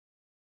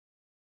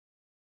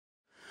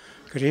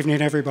Good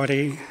evening,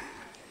 everybody,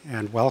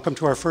 and welcome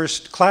to our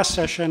first class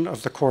session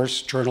of the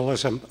course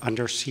Journalism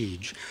Under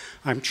Siege.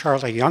 I'm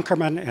Charlie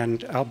Junkerman,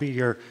 and I'll be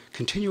your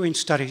continuing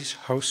studies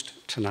host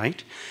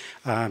tonight.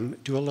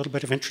 Do a little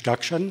bit of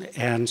introduction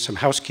and some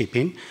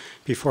housekeeping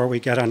before we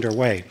get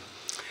underway.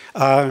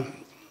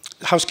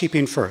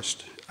 Housekeeping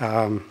first.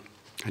 I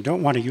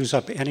don't want to use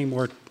up any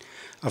more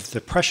of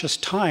the precious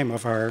time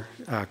of our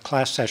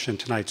class session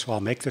tonight, so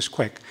I'll make this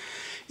quick.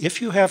 If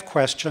you have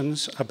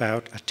questions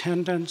about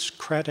attendance,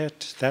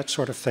 credit, that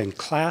sort of thing,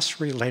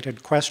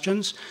 class-related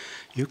questions,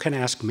 you can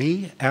ask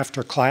me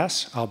after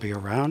class. I'll be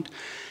around.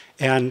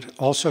 And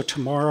also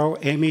tomorrow,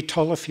 Amy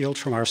Tolafield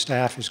from our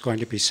staff is going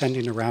to be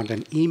sending around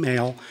an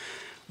email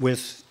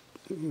with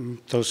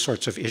those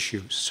sorts of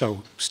issues.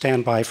 So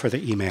stand by for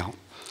the email.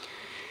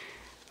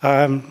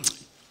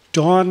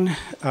 Dawn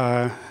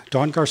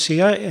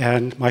Garcia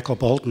and Michael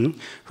Bolton,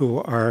 who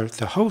are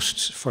the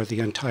hosts for the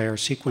entire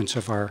sequence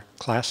of our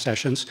class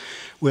sessions,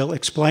 will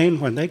explain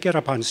when they get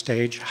up on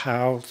stage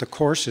how the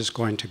course is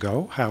going to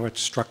go, how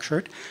it's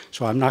structured.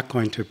 So I'm not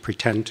going to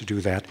pretend to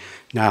do that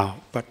now,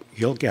 but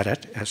you'll get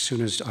it as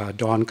soon as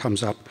Dawn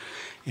comes up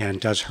and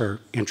does her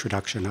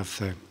introduction of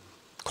the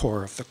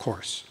core of the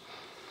course.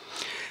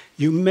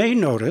 You may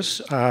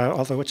notice,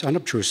 although it's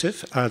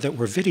unobtrusive, that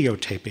we're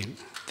videotaping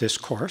this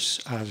course.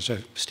 There's a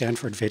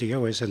Stanford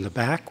video is in the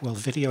back. We'll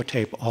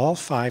videotape all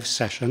 5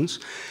 sessions,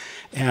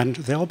 and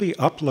they'll be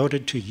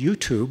uploaded to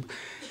YouTube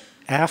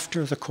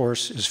after the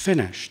course is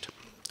finished.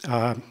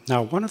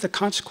 Now, one of the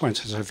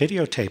consequences of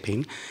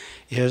videotaping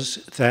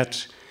is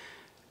that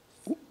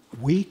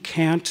we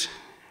can't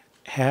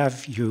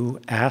have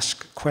you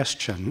ask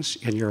questions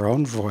in your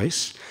own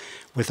voice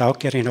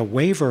without getting a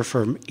waiver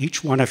from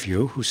each one of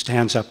you who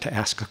stands up to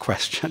ask a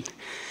question,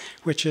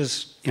 which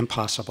is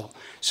impossible.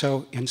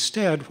 So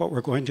instead, what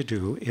we're going to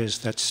do is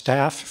that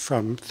staff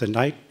from the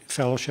Knight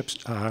Fellowships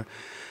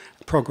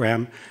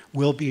program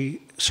will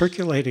be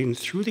circulating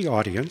through the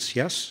audience,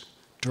 yes,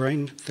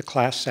 during the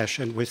class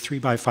session with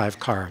 3x5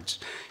 cards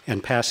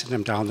and passing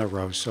them down the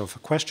rows. So if a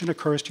question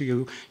occurs to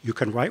you, you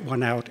can write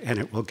one out and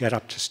it will get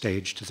up to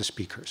stage to the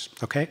speakers,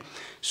 okay?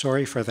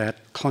 Sorry for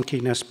that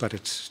clunkiness, but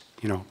it's,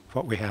 you know,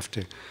 what we have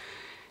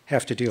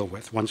to deal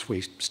with once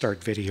we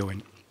start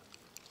videoing.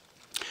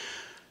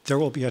 There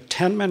will be a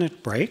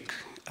 10-minute break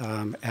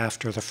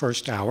after the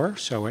first hour.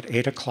 So at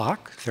 8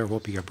 o'clock, there will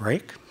be a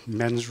break.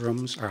 Men's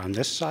rooms are on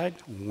this side,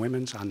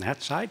 women's on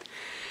that side.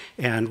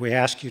 And we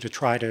ask you to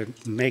try to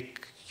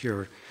make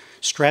your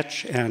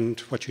stretch and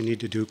what you need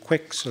to do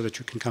quick so that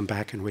you can come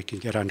back and we can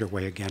get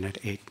underway again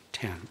at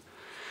 8:10.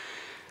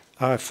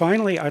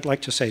 Finally, I'd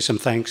like to say some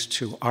thanks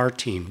to our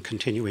team,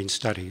 Continuing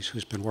Studies,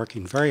 who's been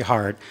working very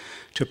hard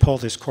to pull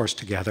this course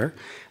together.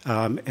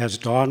 As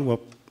Dawn will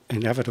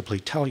inevitably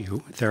tell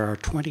you, there are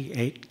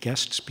 28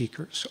 guest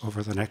speakers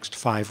over the next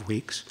 5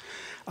 weeks.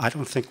 I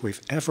don't think we've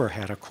ever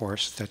had a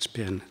course that's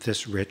been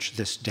this rich,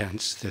 this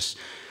dense, this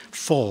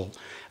full,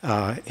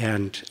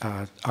 and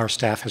our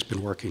staff has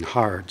been working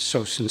hard.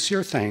 So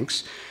sincere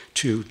thanks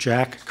to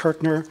Jack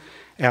Kirkner,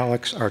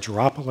 Alex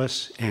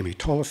Argyropoulos, Amy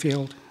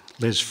Tolafield,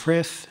 Liz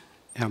Frith,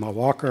 Emma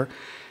Walker,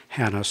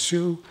 Hannah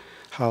Sue,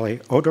 Holly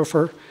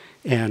Odofer,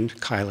 and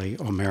Kylie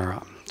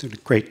O'Mara. It's a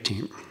great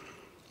team.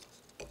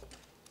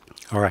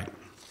 All right,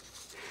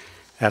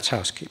 that's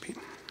housekeeping.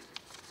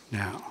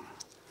 Now,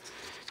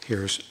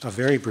 here's a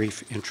very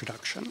brief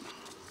introduction.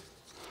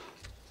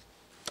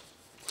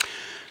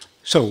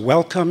 So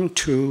welcome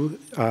to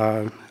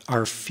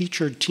our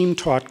featured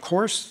team-taught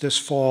course this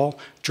fall,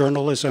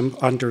 Journalism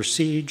Under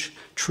Siege,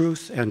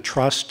 Truth and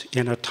Trust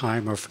in a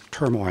Time of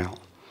Turmoil.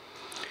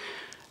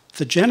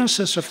 The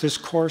genesis of this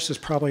course is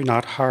probably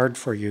not hard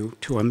for you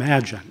to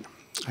imagine.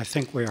 I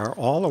think we are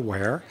all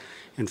aware,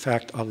 in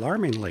fact,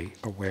 alarmingly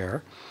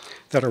aware,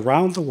 that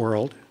around the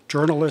world,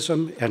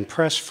 journalism and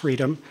press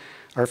freedom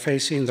are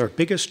facing their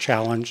biggest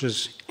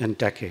challenges in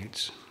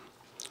decades.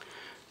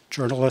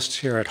 Journalists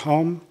here at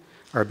home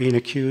are being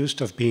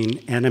accused of being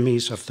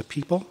enemies of the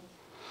people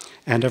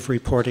and of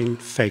reporting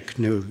fake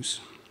news.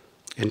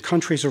 In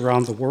countries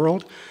around the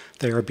world,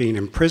 they are being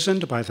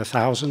imprisoned by the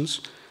thousands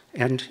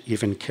and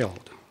even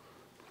killed.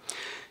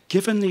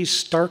 Given these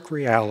stark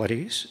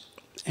realities,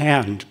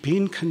 and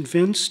being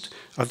convinced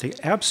of the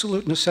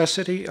absolute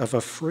necessity of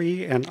a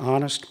free and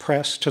honest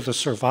press to the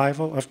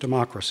survival of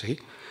democracy,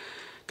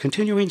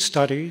 Continuing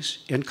Studies,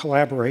 in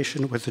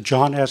collaboration with the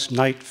John S.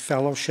 Knight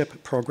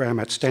Fellowship Program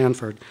at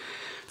Stanford,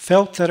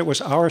 felt that it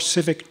was our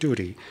civic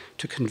duty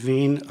to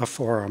convene a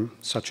forum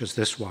such as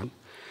this one,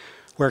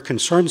 where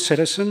concerned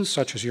citizens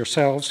such as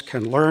yourselves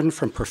can learn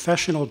from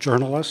professional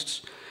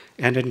journalists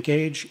and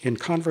engage in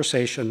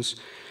conversations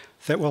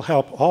that will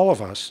help all of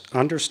us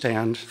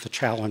understand the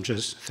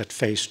challenges that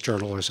face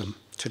journalism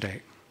today.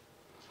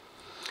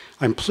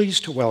 I'm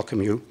pleased to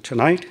welcome you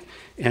tonight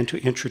and to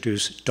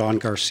introduce Dawn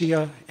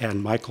Garcia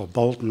and Michael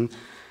Bolton,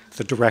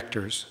 the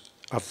directors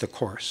of the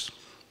course.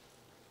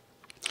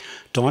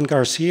 Dawn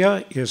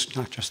Garcia is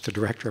not just the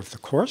director of the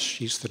course,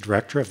 she's the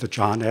director of the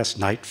John S.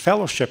 Knight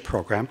Fellowship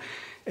Program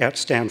at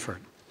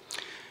Stanford.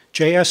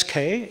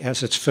 JSK,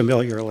 as it's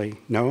familiarly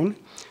known,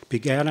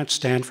 began at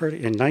Stanford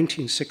in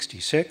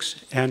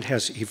 1966 and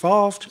has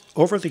evolved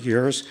over the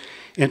years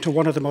into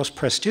one of the most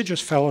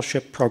prestigious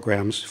fellowship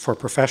programs for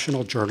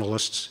professional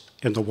journalists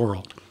in the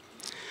world.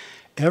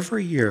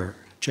 Every year,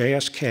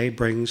 JSK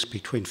brings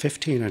between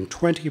 15 and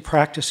 20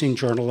 practicing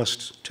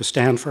journalists to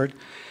Stanford,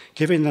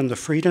 giving them the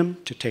freedom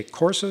to take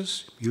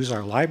courses, use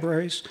our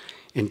libraries,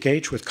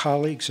 engage with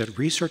colleagues at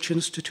research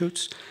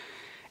institutes,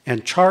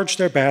 and charge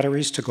their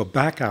batteries to go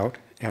back out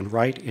and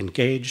write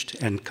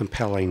engaged and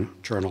compelling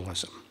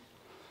journalism.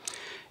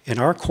 In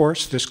our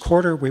course this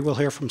quarter, we will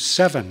hear from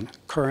 7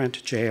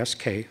 current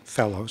JSK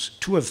fellows,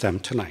 2 of them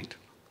tonight.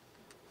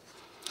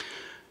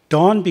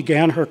 Dawn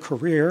began her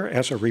career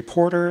as a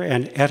reporter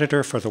and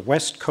editor for the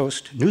West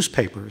Coast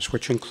newspapers,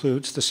 which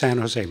includes the San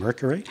Jose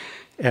Mercury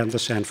and the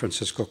San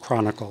Francisco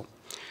Chronicle,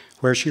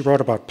 where she wrote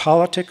about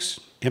politics,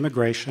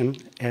 immigration,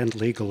 and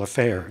legal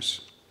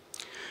affairs.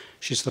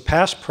 She's the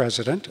past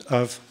president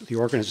of the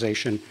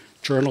organization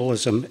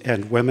Journalism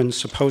and Women's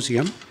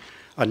Symposium,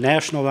 a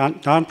national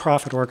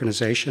nonprofit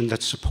organization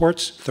that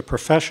supports the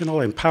professional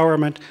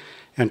empowerment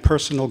and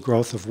personal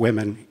growth of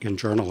women in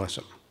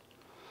journalism.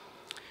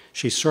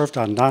 She served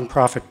on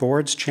nonprofit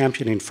boards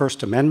championing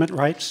First Amendment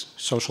rights,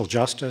 social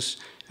justice,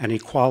 and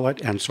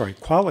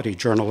quality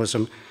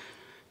journalism,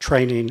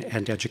 training,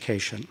 and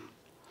education.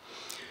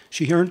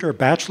 She earned her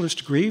bachelor's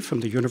degree from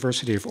the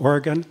University of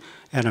Oregon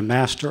and a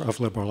Master of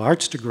Liberal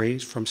Arts degree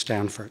from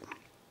Stanford.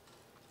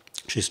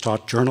 She's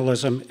taught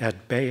journalism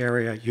at Bay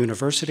Area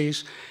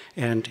universities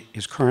and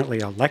is currently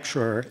a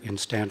lecturer in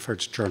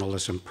Stanford's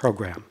journalism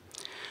program.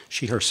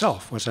 She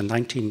herself was a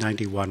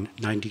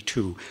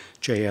 1991-92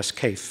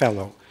 JSK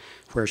Fellow,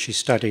 where she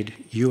studied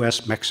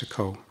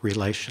US-Mexico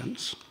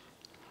relations.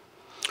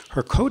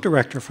 Her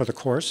co-director for the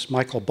course,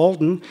 Michael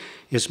Bolden,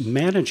 is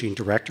managing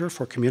director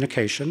for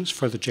communications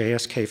for the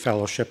JSK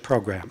Fellowship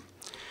Program.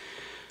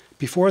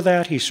 Before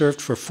that, he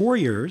served for 4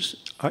 years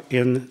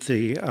in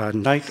the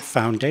Knight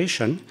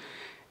Foundation,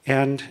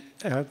 and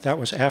that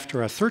was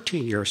after a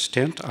 13-year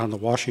stint on the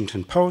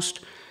Washington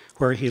Post,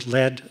 where he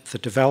led the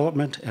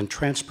development and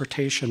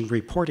transportation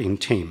reporting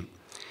team,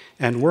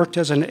 and worked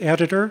as an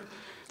editor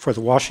for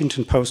the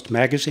Washington Post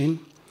magazine,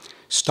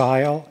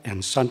 Style,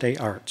 and Sunday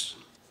Arts.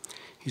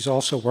 He's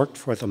also worked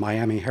for the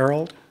Miami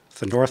Herald,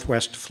 the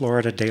Northwest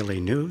Florida Daily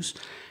News,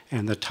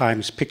 and the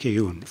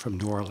Times-Picayune from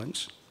New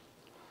Orleans.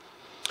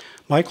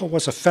 Michael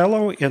was a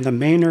fellow in the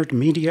Maynard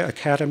Media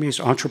Academy's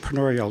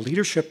Entrepreneurial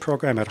Leadership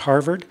Program at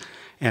Harvard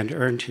and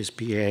earned his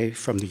BA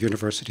from the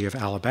University of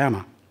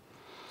Alabama.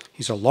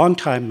 He's a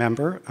longtime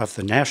member of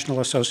the National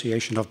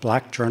Association of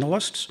Black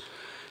Journalists,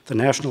 the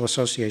National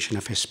Association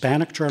of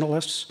Hispanic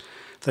Journalists,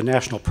 the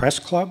National Press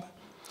Club,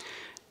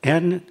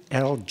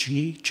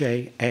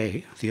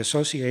 NLGJA, the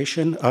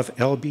Association of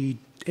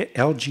LGBTQ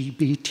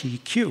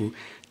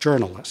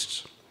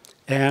Journalists,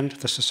 and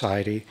the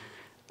Society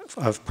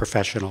of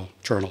Professional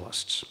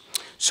Journalists.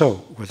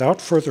 So,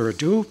 without further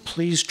ado,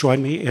 please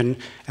join me in,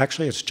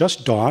 actually it's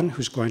just Dawn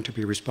who's going to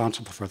be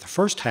responsible for the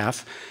first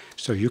half,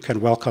 so you can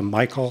welcome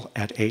Michael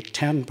at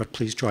 8:10, but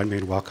please join me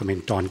in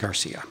welcoming Dawn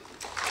Garcia.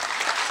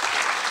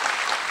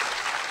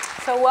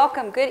 So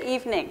welcome, good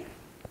evening.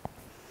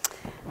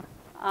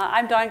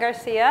 I'm Dawn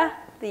Garcia,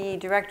 the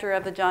director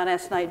of the John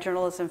S. Knight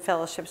Journalism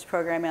Fellowships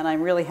Program, and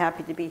I'm really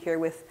happy to be here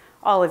with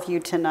all of you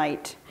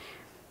tonight.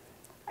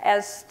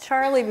 As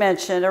Charlie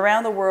mentioned,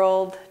 around the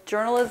world,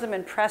 journalism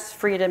and press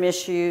freedom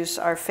issues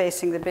are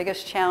facing the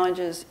biggest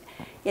challenges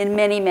in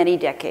many, many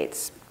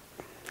decades.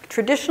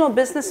 Traditional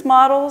business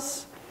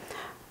models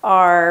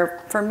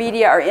for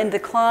media are in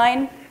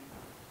decline.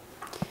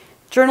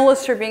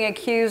 Journalists are being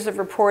accused of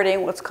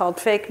reporting what's called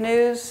fake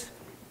news.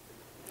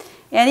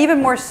 And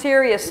even more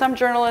serious, some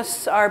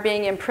journalists are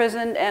being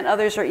imprisoned and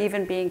others are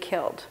even being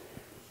killed.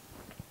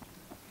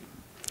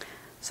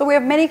 So we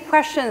have many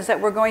questions that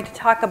we're going to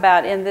talk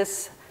about in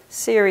this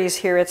series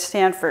here at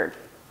Stanford.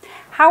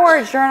 How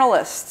are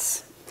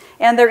journalists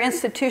and their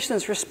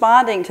institutions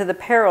responding to the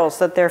perils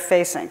that they're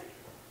facing?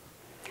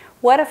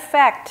 What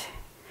effect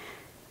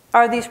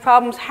are these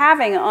problems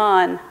having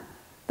on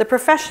the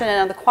profession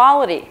and on the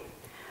quality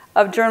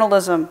of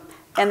journalism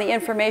and the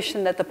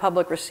information that the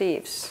public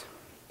receives?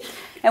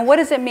 And what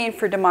does it mean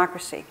for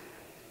democracy?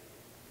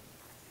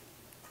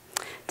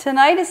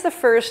 Tonight is the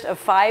first of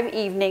 5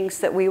 evenings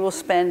that we will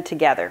spend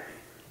together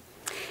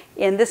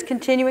in this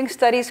continuing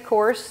studies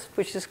course,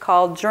 which is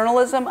called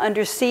Journalism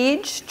Under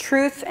Siege,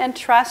 Truth and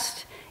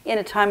Trust in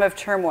a Time of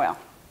Turmoil.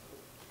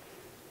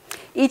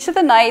 Each of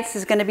the nights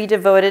is going to be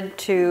devoted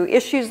to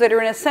issues that are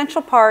an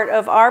essential part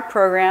of our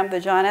program,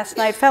 the John S.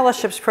 Knight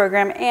Fellowships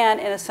Program,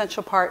 and an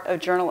essential part of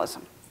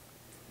journalism.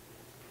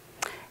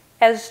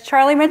 As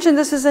Charlie mentioned,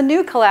 this is a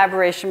new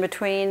collaboration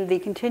between the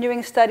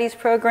Continuing Studies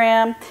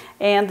Program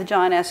and the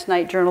John S.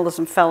 Knight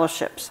Journalism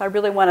Fellowships. I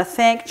really want to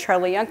thank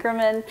Charlie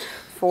Junkerman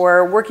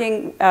for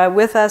working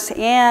with us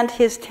and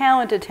his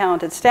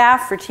talented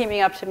staff for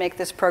teaming up to make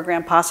this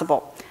program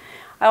possible.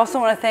 I also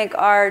want to thank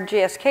our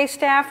JSK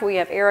staff. We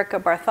have Erica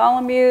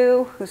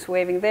Bartholomew, who's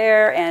waving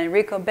there, and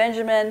Enrico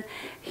Benjamin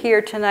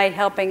here tonight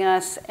helping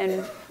us,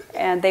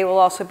 and they will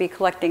also be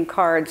collecting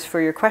cards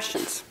for your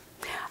questions.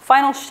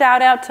 Final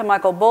shout out to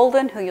Michael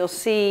Bolden, who you'll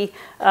see,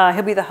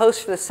 he'll be the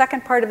host for the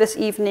second part of this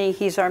evening.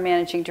 He's our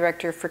Managing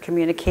Director for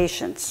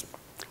Communications,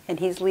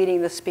 and he's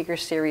leading the speaker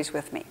series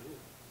with me.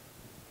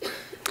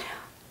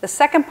 The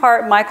second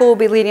part, Michael will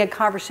be leading a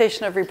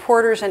conversation of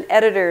reporters and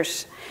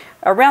editors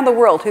around the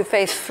world who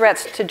face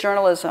threats to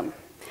journalism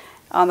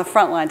on the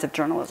front lines of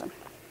journalism.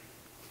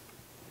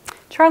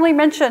 Charlie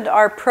mentioned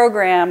our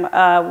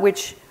program,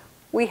 which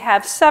we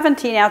have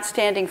 17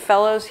 outstanding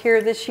fellows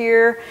here this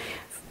year,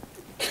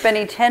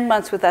 spending 10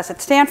 months with us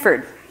at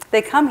Stanford.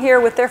 They come here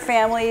with their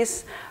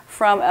families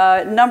from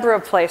a number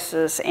of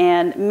places,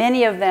 and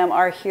many of them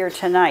are here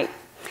tonight.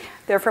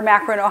 They're from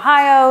Akron,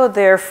 Ohio,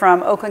 they're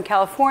from Oakland,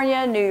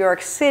 California, New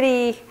York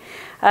City,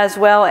 as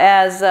well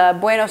as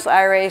Buenos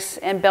Aires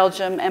and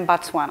Belgium and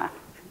Botswana.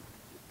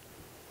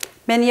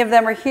 Many of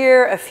them are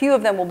here. A few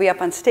of them will be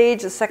up on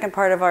stage the second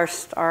part of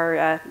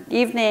our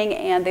evening,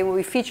 and they will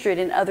be featured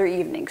in other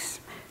evenings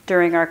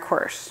during our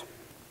course.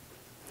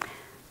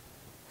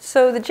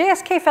 So the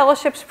JSK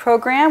Fellowships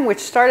program, which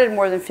started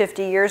more than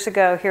 50 years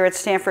ago here at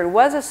Stanford,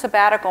 was a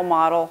sabbatical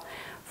model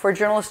for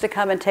journalists to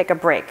come and take a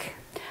break.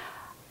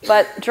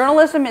 But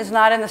journalism is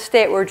not in the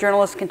state where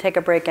journalists can take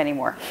a break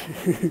anymore.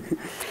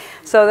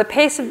 So the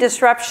pace of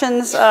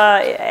disruptions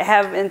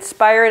have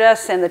inspired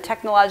us, and the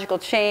technological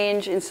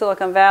change in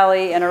Silicon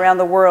Valley and around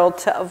the world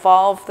to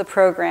evolve the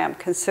program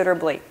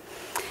considerably.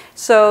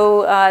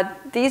 So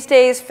these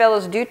days,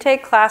 fellows do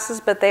take classes,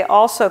 but they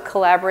also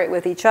collaborate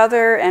with each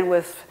other and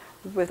with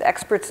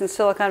experts in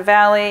Silicon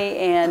Valley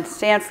and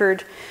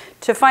Stanford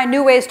to find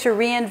new ways to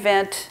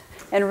reinvent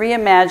and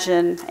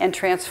reimagine and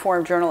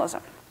transform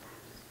journalism.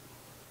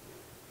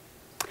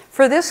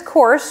 For this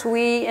course,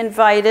 we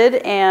invited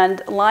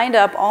and lined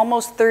up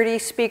almost 30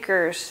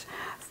 speakers,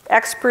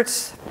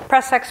 experts,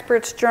 press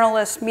experts,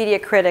 journalists, media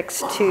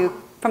critics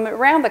from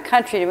around the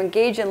country to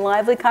engage in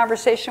lively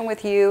conversation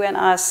with you and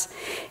us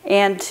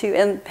and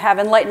to have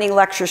enlightening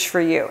lectures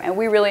for you. And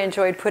we really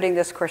enjoyed putting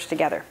this course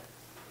together.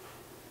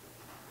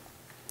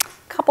 A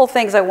couple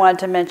things I wanted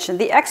to mention.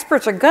 The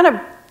experts are going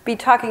to be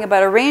talking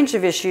about a range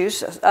of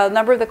issues, a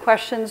number of the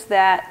questions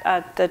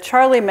that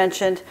Charlie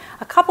mentioned.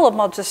 A couple of them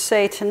I'll just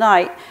say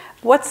tonight.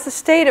 What's the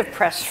state of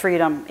press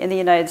freedom in the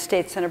United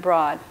States and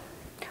abroad?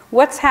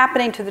 What's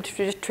happening to the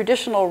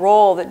traditional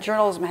role that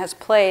journalism has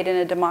played in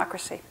a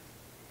democracy?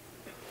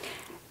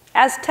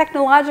 As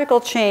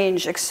technological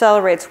change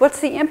accelerates, what's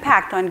the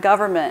impact on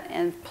government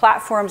and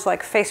platforms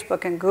like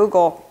Facebook and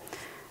Google,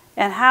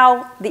 and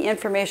how the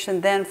information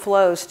then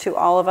flows to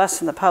all of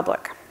us in the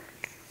public?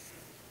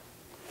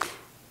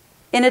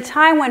 In a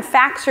time when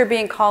facts are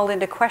being called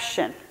into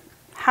question,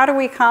 how do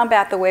we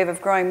combat the wave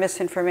of growing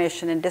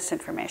misinformation and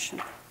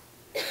disinformation?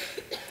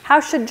 How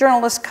should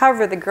journalists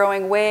cover the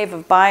growing wave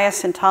of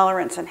bias,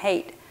 intolerance, and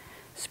hate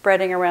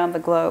spreading around the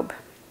globe?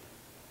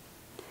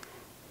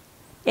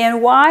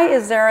 And why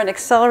is there an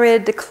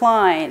accelerated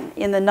decline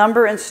in the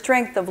number and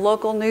strength of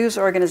local news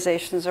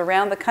organizations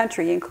around the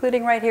country,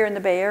 including right here in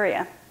the Bay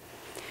Area?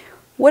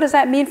 What does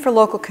that mean for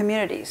local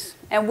communities?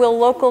 And will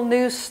local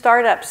news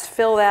startups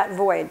fill that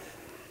void?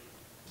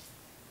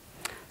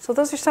 So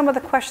those are some of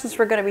the questions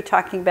we're going to be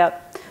talking about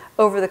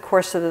over the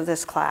course of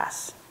this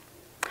class.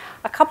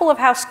 A couple of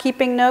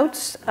housekeeping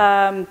notes.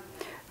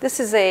 This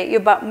is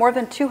about more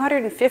than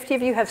 250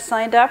 of you have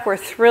signed up. We're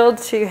thrilled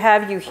to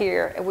have you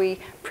here. We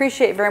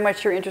appreciate very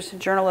much your interest in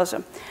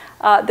journalism.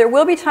 There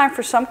will be time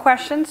for some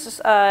questions.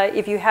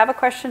 If you have a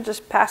question,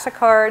 just pass a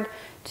card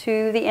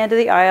to the end of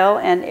the aisle,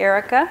 and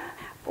Erica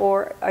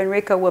or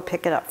Enrico will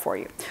pick it up for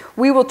you.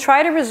 We will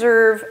try to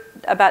reserve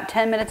about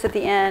 10 minutes at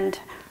the end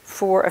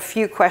for a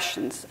few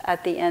questions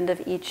at the end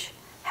of each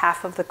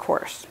half of the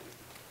course.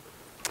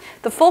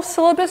 The full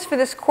syllabus for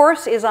this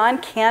course is on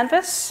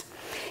Canvas,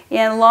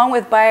 and along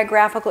with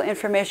biographical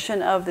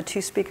information of the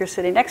two speakers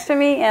sitting next to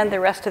me and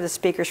the rest of the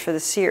speakers for the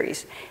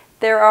series.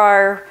 There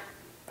are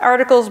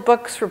articles,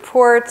 books,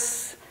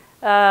 reports,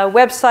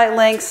 website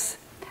links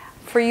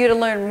for you to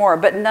learn more,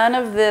 but none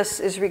of this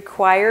is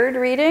required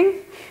reading,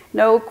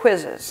 no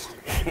quizzes.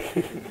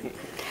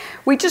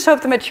 We just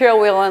hope the material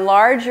will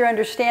enlarge your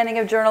understanding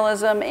of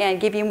journalism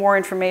and give you more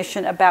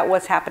information about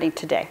what's happening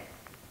today.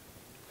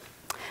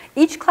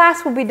 Each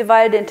class will be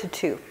divided into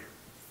two.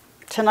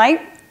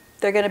 Tonight,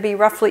 they're going to be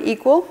roughly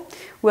equal.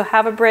 We'll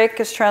have a break,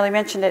 as Charlie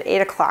mentioned, at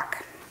 8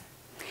 o'clock.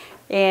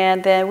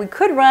 And then we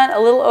could run a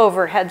little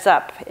over, heads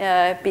up,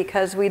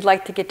 because we'd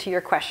like to get to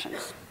your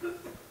questions.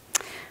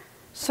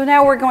 So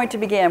now we're going to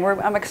begin.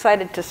 I'm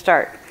excited to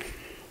start.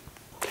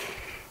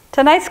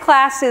 Tonight's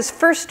class is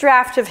First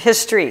Draft of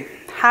History,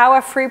 How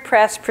a Free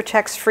Press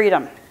Protects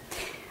Freedom.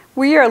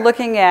 We are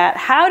looking at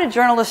how do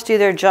journalists do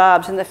their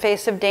jobs in the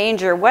face of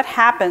danger? What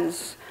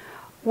happens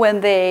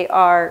when they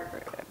are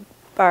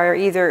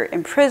either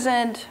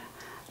imprisoned,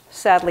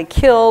 sadly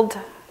killed,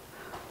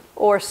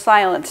 or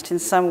silenced in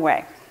some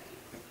way?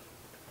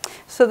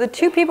 So the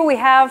two people we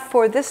have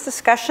for this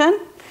discussion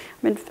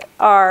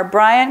are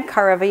Brian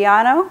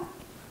Carovillano,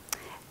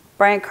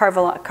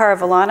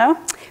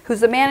 who's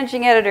the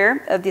managing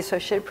editor of the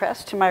Associated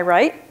Press, to my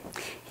right.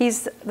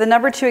 He's the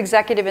 #2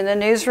 executive in the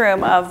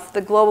newsroom of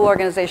the global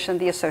organization,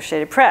 the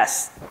Associated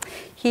Press.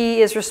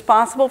 He is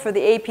responsible for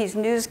the AP's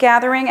news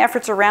gathering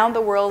efforts around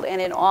the world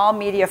and in all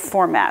media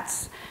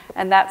formats.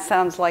 And that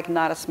sounds like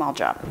not a small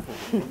job.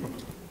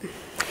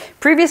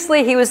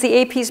 Previously, he was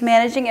the AP's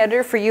managing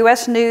editor for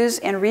US News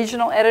and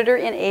regional editor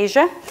in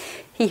Asia.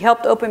 He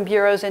helped open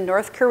bureaus in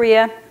North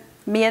Korea,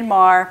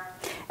 Myanmar,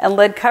 and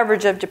led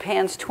coverage of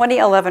Japan's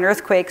 2011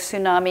 earthquake,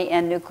 tsunami,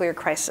 and nuclear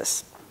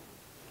crisis.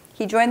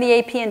 He joined the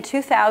AP in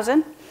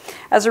 2000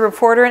 as a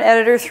reporter and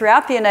editor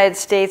throughout the United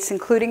States,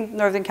 including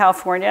Northern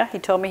California. He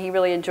told me he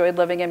really enjoyed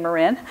living in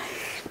Marin.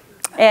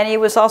 And he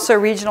was also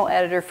regional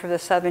editor for the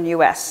Southern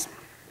US.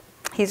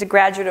 He's a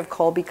graduate of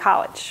Colby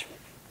College.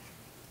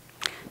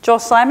 Joel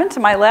Simon, to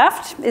my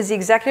left, is the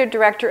executive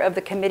director of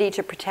the Committee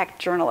to Protect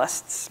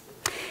Journalists.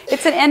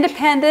 It's an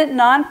independent,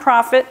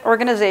 nonprofit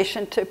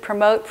organization to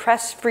promote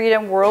press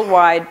freedom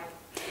worldwide,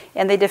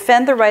 and they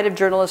defend the right of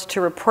journalists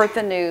to report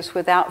the news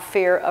without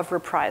fear of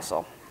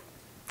reprisal.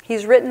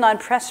 He's written on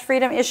press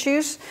freedom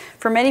issues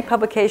for many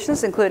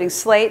publications, including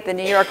Slate, the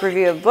New York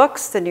Review of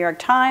Books, the New York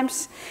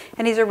Times,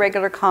 and he's a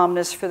regular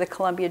columnist for the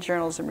Columbia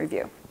Journalism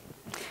Review.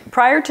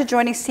 Prior to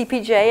joining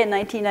CPJ in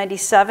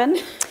 1997,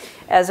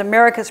 as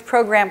America's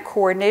program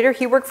coordinator,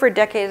 he worked for a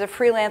decade as a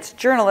freelance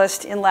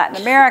journalist in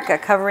Latin America,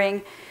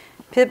 covering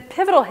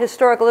pivotal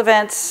historical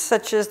events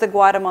such as the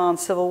Guatemalan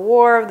Civil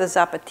War, the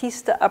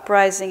Zapatista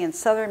uprising in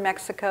southern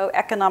Mexico,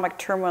 economic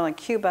turmoil in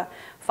Cuba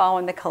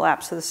following the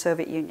collapse of the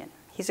Soviet Union.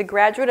 He's a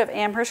graduate of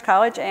Amherst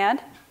College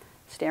and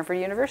Stanford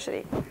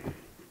University.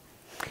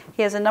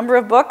 He has a number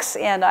of books,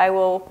 and I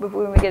will,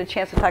 when we get a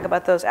chance to talk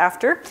about those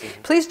after.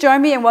 Please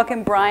join me in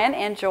welcoming Brian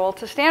and Joel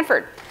to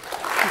Stanford.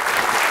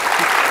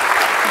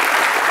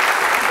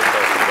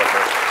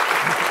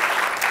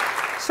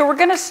 So we're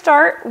going to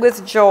start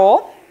with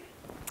Joel.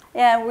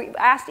 And we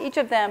asked each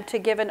of them to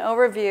give an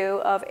overview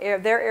of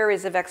their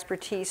areas of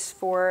expertise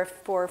for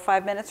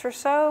 5 minutes or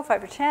so,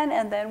 5 or 10,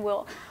 and then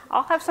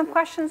I'll have some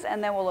questions,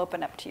 and then we'll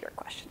open up to your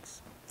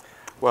questions.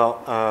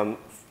 Well,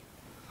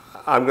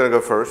 I'm going to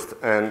go first,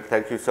 and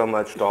thank you so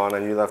much, Dawn,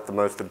 and you left the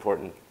most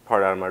important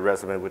part out of my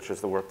resume, which is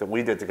the work that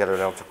we did together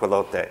at El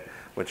Tecolote,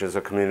 which is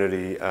a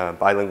community,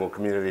 bilingual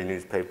community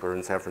newspaper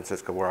in San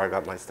Francisco where I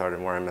got my start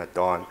and where I met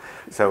Dawn.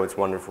 So it's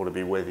wonderful to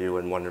be with you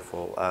and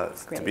wonderful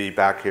to be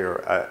back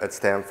here at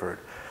Stanford.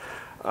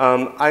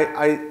 I'm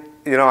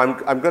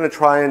going to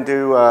try and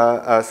do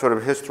a sort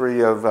of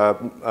history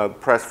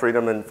of press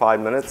freedom in 5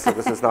 minutes, so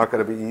this is not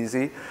going to be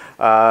easy.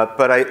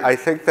 But I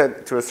think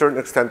that to a certain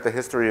extent the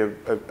history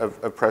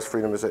of press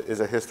freedom is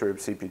a history of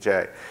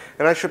CPJ.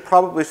 And I should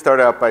probably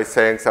start out by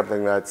saying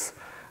something that's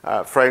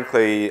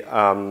frankly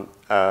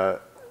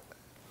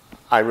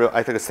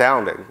I think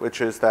astounding,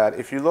 which is that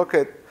if you look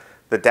at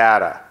the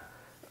data,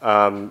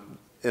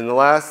 in the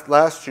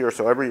last year,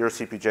 so every year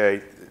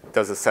CPJ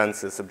does a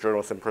census of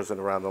journalists in prison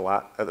around the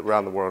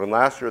world. And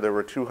last year there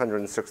were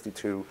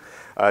 262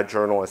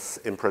 journalists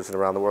in prison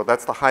around the world.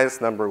 That's the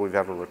highest number we've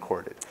ever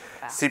recorded.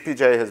 Wow.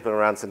 CPJ has been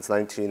around since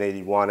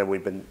 1981, and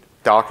we've been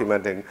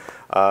documenting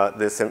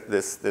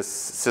this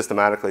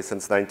systematically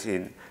since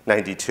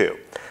 1992.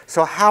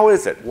 So how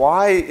is it?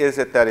 Why is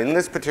it that in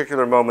this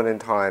particular moment in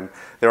time,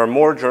 there are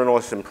more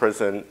journalists in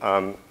prison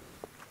than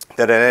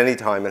at any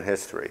time in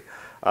history,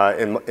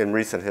 in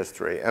recent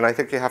history? And I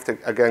think you have to,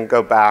 again,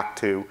 go back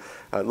to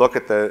look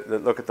at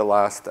the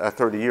last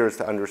 30 years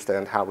to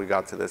understand how we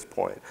got to this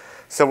point.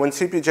 So when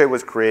CPJ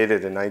was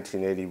created in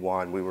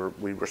 1981,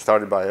 we were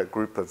started by a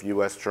group of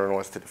US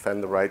journalists to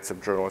defend the rights of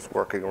journalists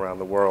working around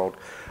the world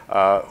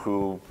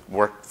who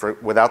worked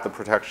without the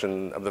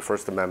protection of the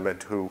First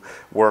Amendment, who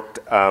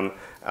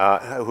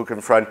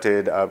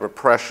confronted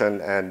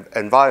repression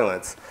and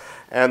violence.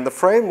 And the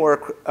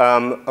framework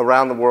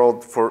around the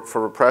world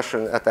for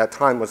repression at that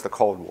time was the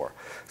Cold War.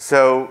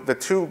 So the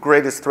two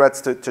greatest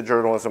threats to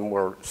journalism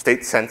were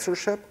state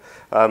censorship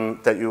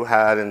that you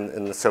had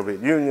in the Soviet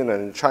Union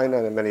and in China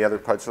and in many other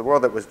parts of the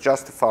world that was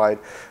justified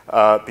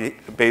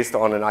based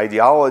on an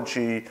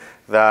ideology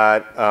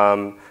that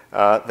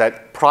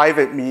that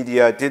private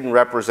media didn't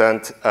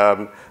represent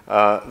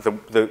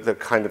the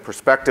kind of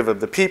perspective of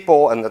the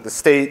people, and that the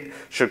state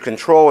should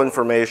control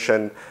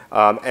information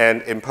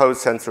and impose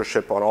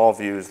censorship on all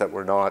views that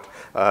were not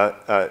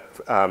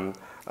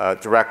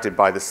directed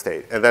by the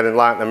state. And then in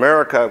Latin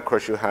America, of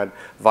course, you had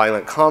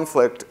violent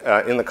conflict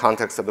in the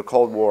context of the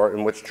Cold War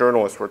in which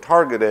journalists were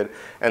targeted,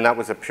 and that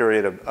was a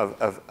period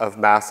of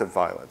massive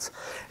violence.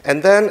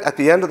 And then at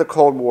the end of the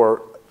Cold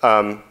War,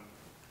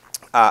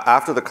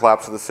 after the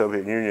collapse of the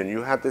Soviet Union,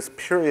 you had this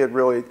period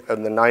really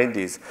in the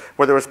 90s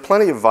where there was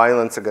plenty of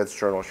violence against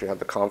journalists. You had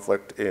the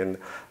conflict in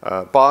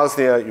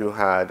Bosnia, you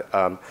had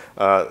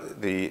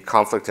the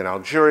conflict in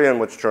Algeria in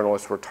which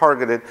journalists were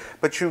targeted,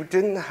 but you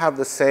didn't have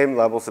the same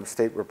levels of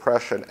state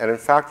repression. And in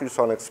fact, you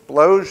saw an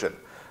explosion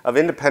of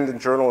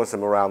independent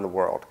journalism around the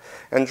world.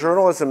 And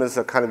journalism is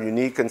a kind of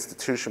unique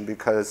institution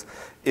because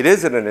it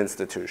isn't an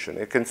institution.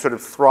 It can sort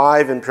of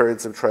thrive in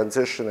periods of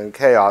transition and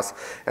chaos.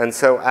 And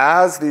so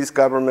as these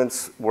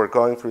governments were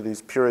going through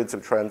these periods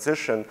of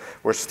transition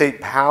where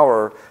state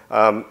power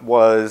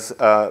was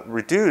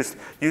reduced,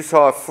 you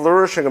saw a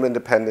flourishing of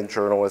independent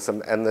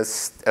journalism and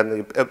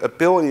the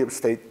ability of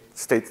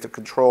states to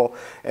control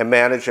and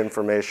manage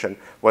information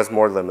was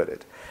more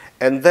limited.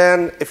 And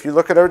then if you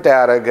look at our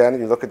data again,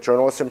 you look at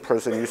journalists in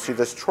prison, you see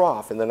this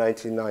trough in the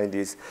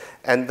 1990s.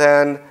 And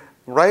then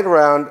right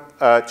around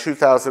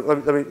 2000,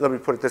 let me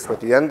put it this way,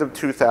 at the end of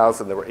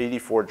 2000, there were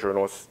 84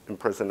 journalists in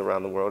prison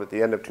around the world. At the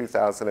end of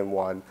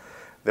 2001,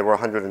 there were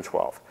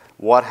 112.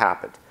 What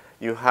happened?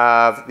 You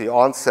have the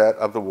onset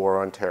of the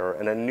war on terror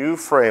and a new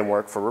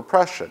framework for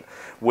repression,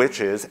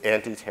 which is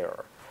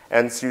anti-terror.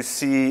 And so you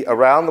see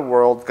around the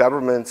world,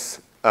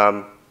 governments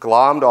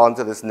glommed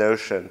onto this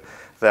notion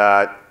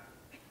that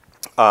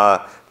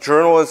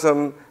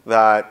journalism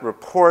that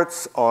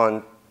reports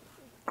on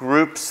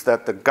groups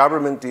that the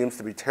government deems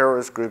to be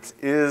terrorist groups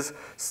is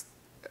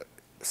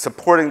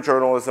supporting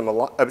journalism,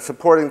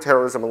 supporting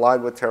terrorism,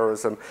 aligned with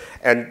terrorism,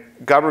 and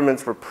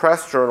governments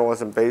repress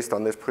journalism based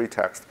on this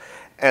pretext.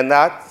 And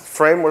that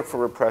framework for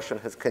repression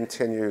has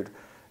continued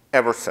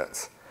ever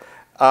since.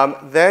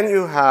 Then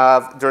you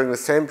have, during the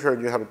same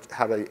period, you have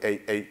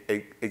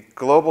a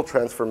global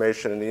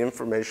transformation in the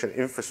information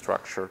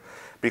infrastructure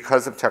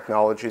because of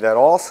technology that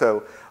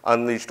also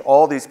unleashed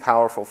all these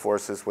powerful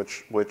forces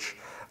which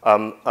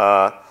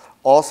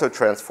also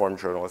transformed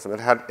journalism. It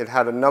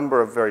had a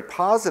number of very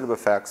positive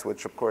effects,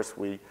 which of course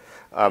we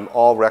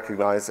all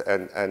recognize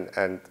and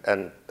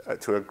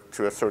to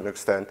a certain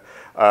extent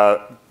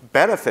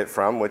benefit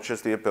from, which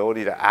is the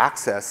ability to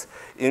access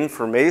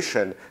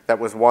information that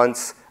was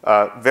once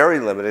very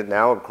limited.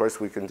 Now, of course,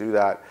 we can do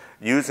that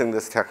using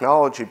this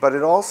technology, but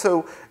it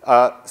also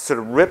sort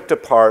of ripped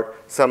apart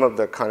some of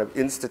the kind of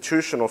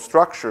institutional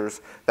structures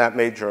that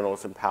made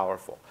journalism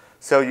powerful.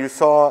 So you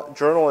saw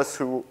journalists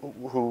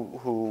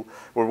who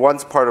were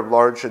once part of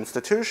large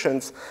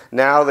institutions,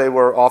 now they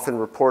were often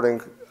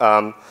reporting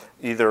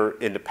either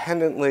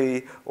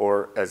independently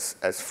or as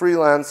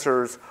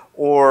freelancers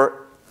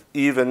or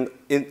even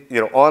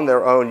on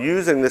their own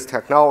using this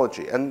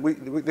technology. And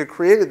they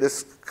created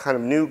this kind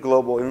of new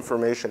global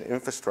information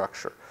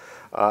infrastructure,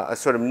 a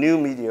sort of new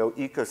media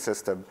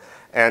ecosystem.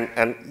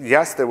 And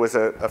yes, there was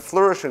a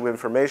flourishing of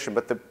information,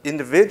 but the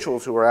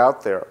individuals who were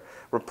out there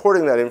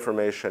reporting that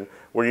information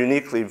were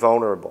uniquely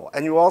vulnerable.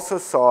 And you also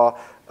saw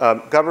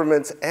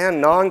governments and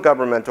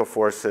non-governmental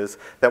forces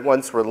that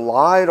once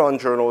relied on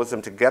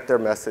journalism to get their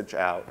message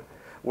out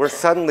were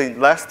suddenly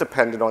less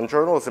dependent on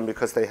journalism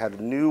because they had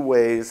new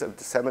ways of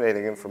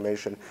disseminating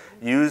information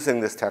using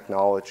this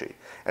technology.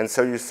 And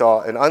so you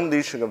saw an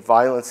unleashing of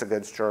violence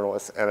against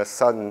journalists and a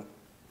sudden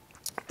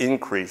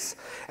increase.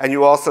 And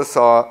you also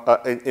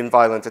saw in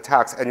violent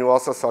attacks, and you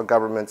also saw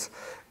governments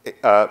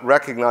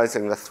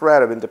recognizing the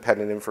threat of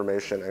independent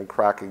information and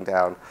cracking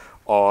down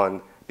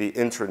on the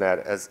internet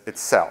as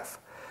itself.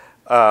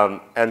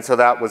 And so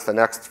that was the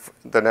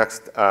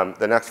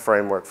next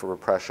framework for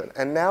repression.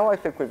 And now I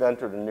think we've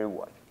entered a new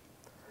one.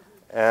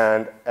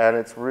 And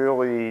it's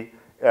really,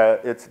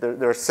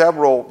 there are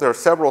several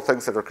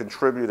things that are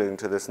contributing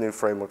to this new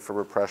framework for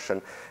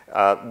repression.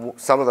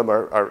 Some of them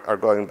are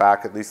going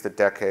back at least a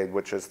decade,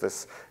 which is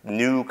this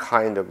new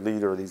kind of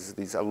leader,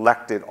 these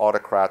elected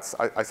autocrats.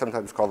 I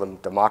sometimes call them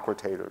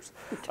democratators.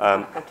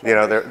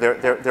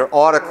 They're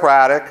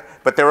autocratic,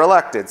 but they're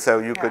elected. So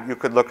you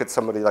could look at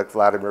somebody like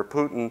Vladimir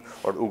Putin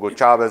or Hugo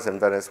Chavez in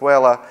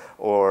Venezuela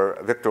or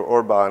Viktor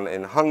Orban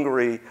in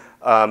Hungary.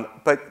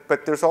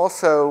 But there's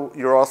also,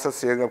 you're also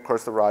seeing, of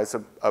course, the rise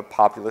of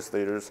populist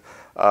leaders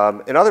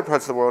in other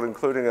parts of the world,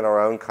 including in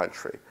our own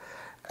country.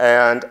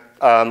 And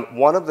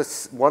one of the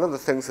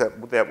things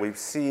that we've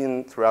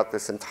seen throughout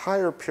this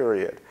entire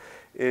period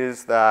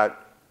is that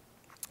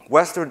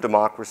Western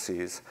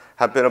democracies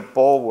have been a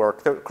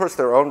bulwark. Of course,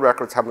 their own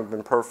records haven't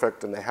been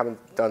perfect, and they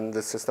haven't done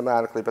this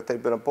systematically, but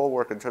they've been a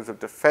bulwark in terms of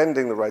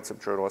defending the rights of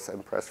journalists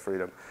and press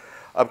freedom.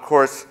 Of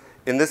course,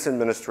 in this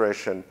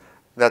administration,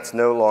 that's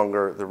no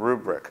longer the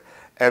rubric.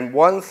 And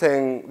one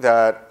thing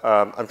that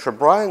I'm sure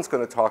Brian's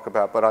going to talk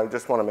about, but I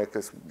just want to make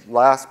this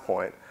last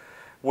point,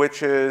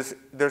 which is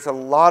there's a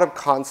lot of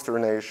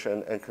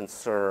consternation and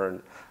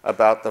concern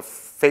about the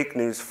fake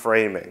news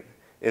framing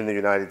in the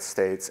United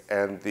States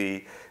and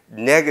the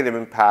negative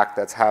impact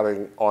that's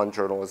having on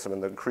journalism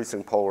and the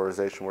increasing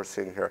polarization we're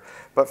seeing here.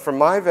 But from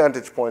my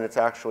vantage point, it's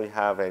actually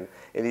having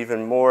an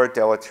even more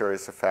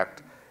deleterious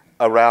effect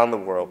around the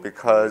world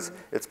because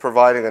it's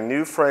providing a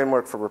new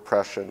framework for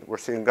repression. We're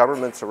seeing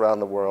governments around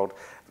the world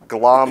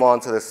glom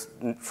onto this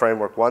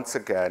framework once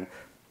again,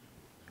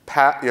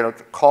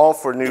 call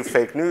for new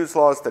fake news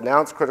laws,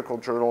 denounce critical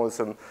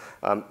journalism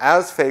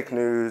as fake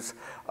news.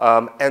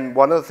 And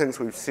one of the things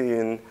we've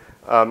seen,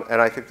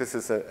 and I think this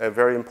is a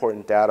very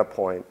important data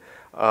point,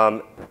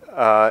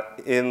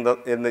 in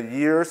the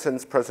year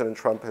since President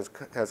Trump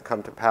has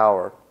come to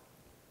power,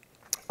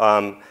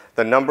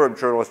 The number of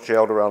journalists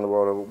jailed around the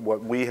world, or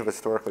what we have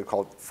historically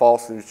called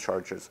false news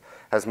charges,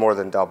 has more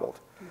than doubled.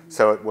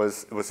 So it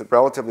was a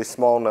relatively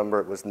small number.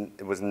 It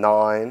was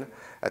 9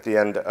 at the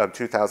end of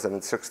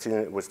 2016.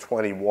 It was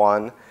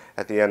 21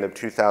 at the end of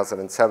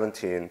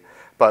 2017.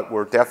 But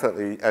we're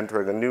definitely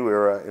entering a new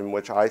era in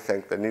which I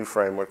think the new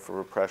framework for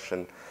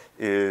repression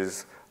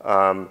is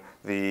the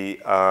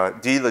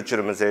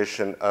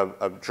delegitimization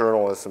of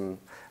journalism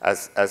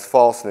as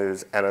false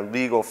news, and a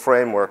legal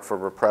framework for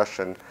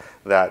repression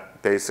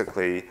that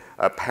basically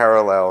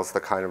parallels the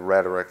kind of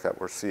rhetoric that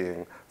we're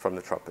seeing from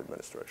the Trump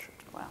administration.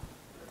 Wow.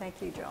 Thank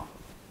you, Joel.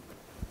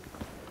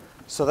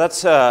 So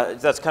that's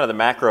kind of the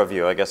macro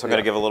view. I guess I'm going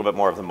to give a little bit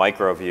more of the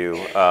micro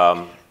view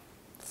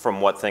from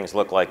what things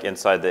look like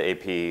inside the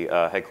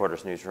AP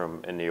headquarters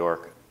newsroom in New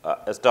York.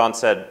 As Don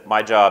said,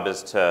 my job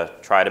is to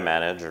try to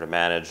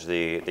manage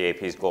the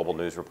AP's global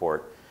news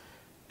report.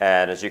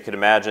 And as you can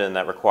imagine,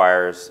 that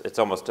requires, it's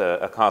almost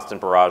a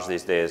constant barrage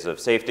these days of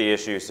safety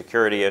issues,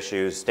 security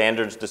issues,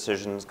 standards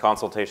decisions,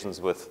 consultations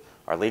with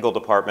our legal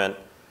department.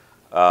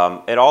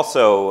 It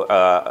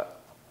also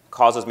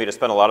causes me to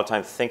spend a lot of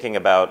time thinking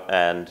about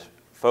and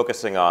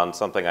focusing on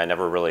something I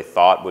never really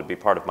thought would be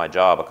part of my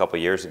job a couple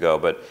years ago.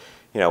 But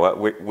you know,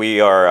 we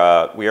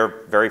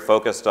are very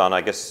focused on,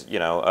 I guess, you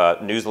know,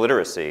 news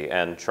literacy,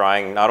 and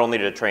trying not only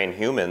to train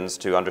humans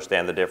to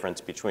understand the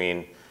difference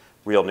between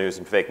real news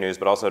and fake news,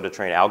 but also to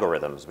train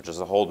algorithms, which is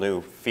a whole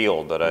new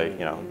field that I, you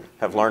know,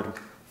 have learned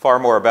far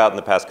more about in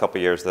the past couple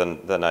years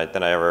than I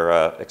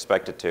ever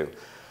expected to.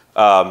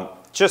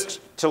 Just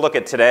to look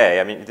at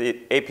today, I mean,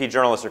 the AP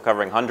journalists are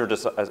covering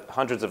hundreds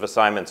of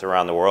assignments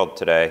around the world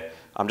today.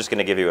 I'm just going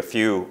to give you a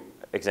few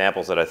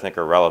examples that I think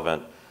are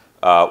relevant.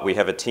 We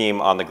have a team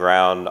on the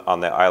ground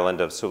on the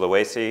island of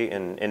Sulawesi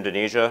in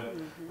Indonesia,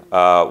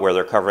 where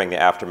they're covering the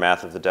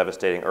aftermath of the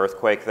devastating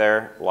earthquake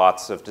there.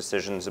 Lots of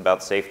decisions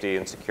about safety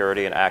and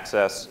security and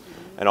access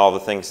and all the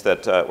things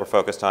that we're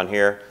focused on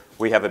here.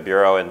 We have a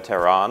bureau in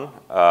Tehran,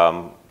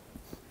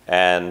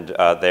 and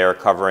they are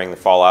covering the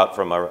fallout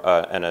from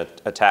an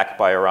attack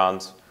by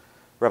Iran's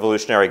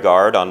Revolutionary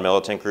Guard on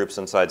militant groups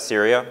inside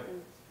Syria.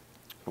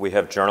 We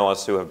have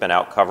journalists who have been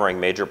out covering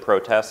major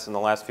protests in the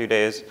last few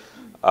days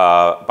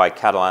by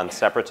Catalan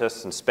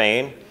separatists in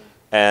Spain.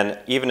 And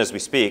even as we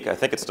speak, I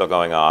think it's still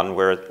going on,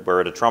 we're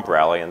at a Trump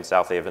rally in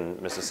South Haven,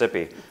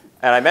 Mississippi.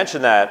 And I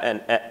mention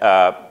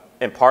that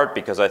in part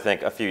because I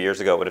think a few years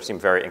ago it would have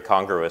seemed very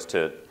incongruous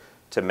to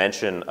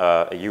mention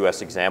a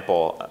US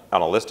example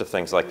on a list of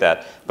things like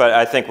that. But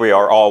I think we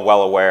are all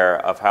well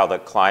aware of how the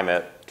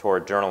climate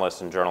toward journalists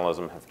and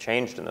journalism have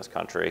changed in this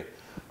country,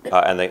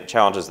 and the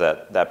challenges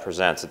that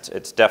presents.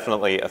 It's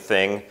definitely a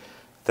thing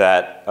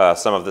that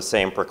some of the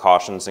same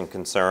precautions and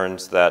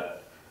concerns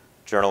that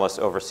journalists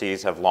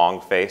overseas have long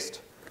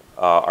faced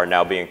are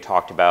now being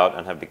talked about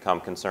and have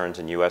become concerns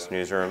in US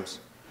newsrooms.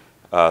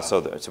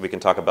 So we can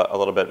talk about a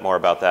little bit more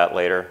about that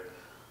later.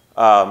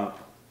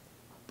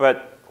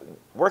 But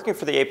working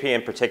for the AP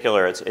in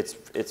particular,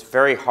 it's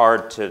very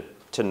hard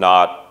to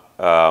not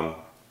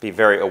be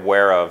very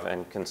aware of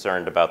and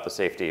concerned about the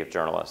safety of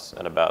journalists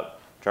and about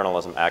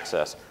journalism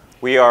access.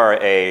 We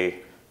are a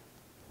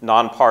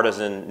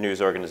nonpartisan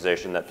news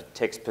organization that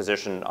takes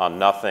position on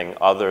nothing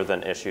other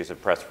than issues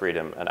of press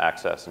freedom and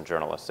access and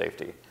journalist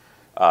safety.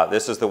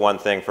 This is the one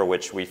thing for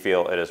which we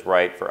feel it is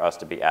right for us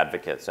to be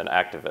advocates and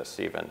activists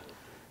even,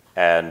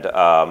 and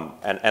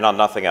on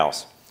nothing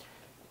else.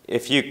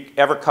 If you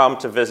ever come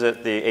to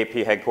visit the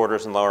AP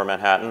headquarters in Lower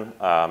Manhattan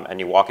and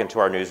you walk into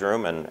our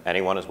newsroom, and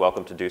anyone is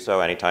welcome to do so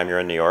anytime you're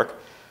in New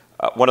York,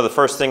 one of the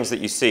first things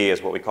that you see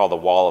is what we call the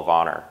Wall of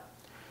Honor.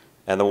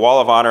 And the Wall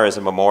of Honor is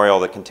a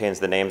memorial that contains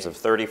the names of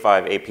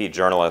 35 AP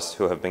journalists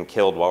who have been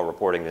killed while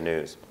reporting the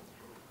news.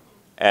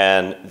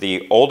 And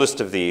the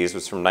oldest of these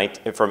was from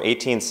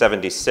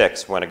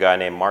 1876, when a guy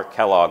named Mark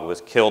Kellogg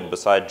was killed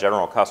beside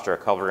General Custer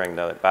covering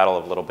the Battle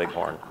of Little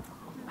Bighorn.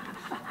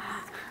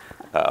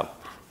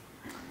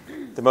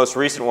 The most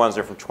recent ones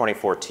are from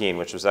 2014,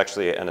 which was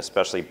actually an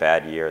especially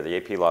bad year. The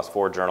AP lost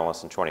 4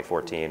 journalists in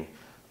 2014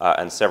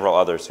 and several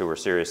others who were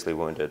seriously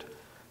wounded.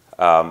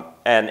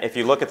 And if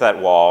you look at that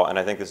wall, and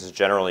I think this is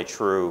generally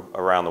true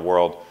around the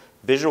world,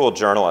 visual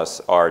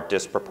journalists are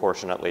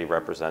disproportionately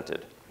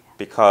represented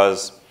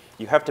because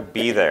you have to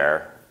be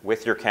there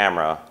with your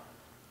camera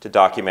to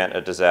document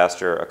a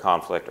disaster, a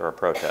conflict, or a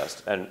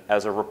protest. And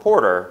as a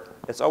reporter,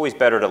 it's always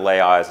better to lay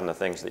eyes on the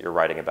things that you're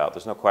writing about.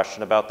 There's no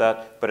question about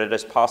that, but it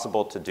is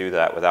possible to do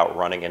that without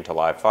running into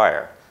live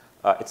fire.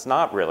 It's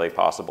not really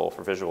possible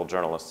for visual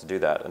journalists to do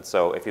that. And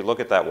so if you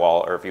look at that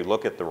wall, or if you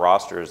look at the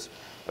rosters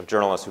of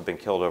journalists who've been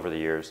killed over the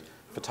years,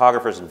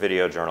 photographers and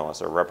video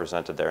journalists are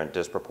represented there in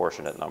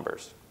disproportionate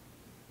numbers.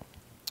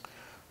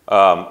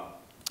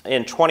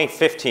 In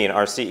 2015,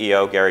 our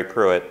CEO, Gary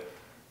Pruitt,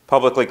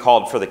 publicly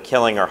called for the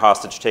killing or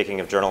hostage-taking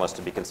of journalists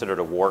to be considered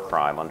a war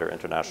crime under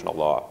international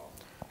law.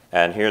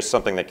 And here's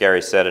something that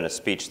Gary said in a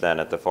speech then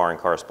at the Foreign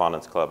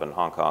Correspondents Club in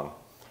Hong Kong.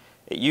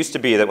 It used to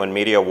be that when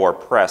media wore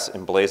press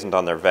emblazoned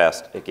on their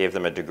vest, it gave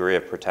them a degree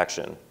of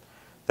protection.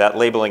 That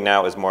labeling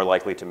now is more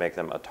likely to make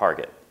them a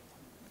target.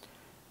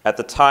 At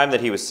the time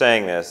that he was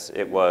saying this,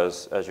 it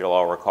was, as you'll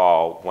all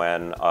recall,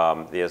 when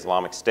the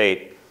Islamic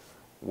State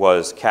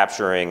was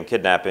capturing,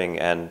 kidnapping,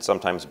 and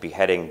sometimes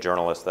beheading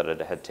journalists that it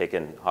had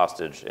taken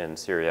hostage in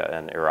Syria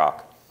and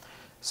Iraq.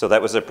 So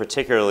that was a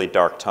particularly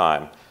dark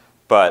time.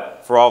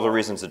 But for all the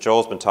reasons that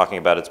Joel's been talking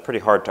about, it's pretty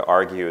hard to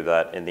argue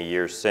that in the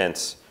years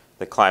since,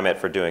 the climate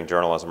for doing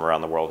journalism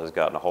around the world has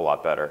gotten a whole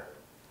lot better.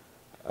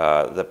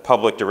 The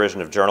public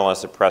derision of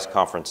journalists at press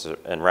conferences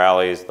and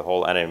rallies, the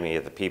whole enemy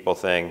of the people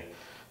thing,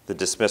 the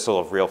dismissal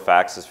of real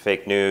facts as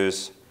fake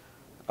news,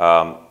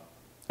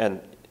 and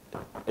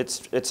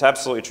it's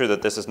absolutely true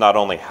that this has not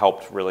only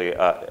helped really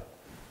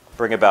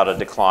bring about a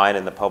decline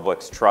in the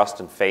public's trust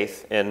and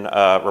faith in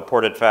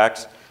reported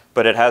facts,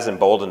 but it has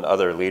emboldened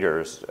other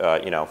leaders,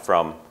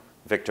 from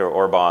Viktor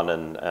Orban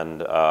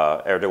and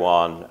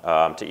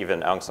Erdogan to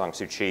even Aung San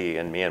Suu Kyi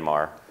in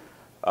Myanmar,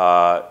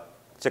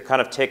 to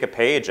kind of take a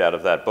page out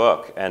of that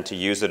book and to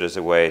use it as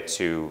a way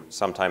to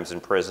sometimes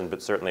imprison,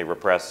 but certainly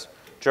repress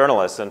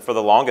journalists. And for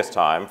the longest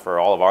time, for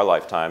all of our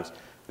lifetimes,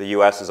 the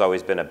US has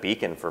always been a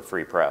beacon for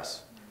free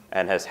press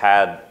and has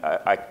had,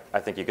 I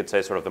think you could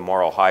say, sort of the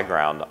moral high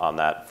ground on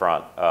that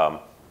front.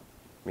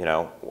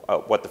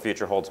 What the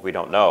future holds, we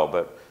don't know,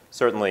 but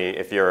certainly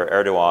if you're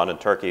Erdogan in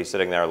Turkey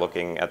sitting there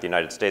looking at the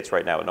United States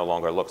right now, it no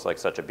longer looks like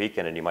such a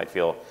beacon, and you might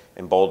feel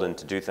emboldened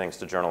to do things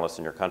to journalists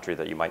in your country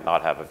that you might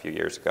not have a few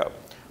years ago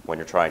when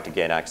you're trying to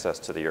gain access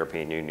to the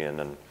European Union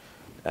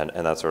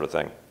and that sort of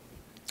thing.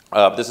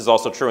 This is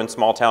also true in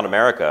small town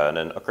America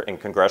and in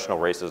congressional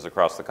races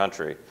across the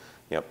country.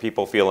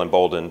 People feel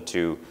emboldened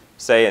to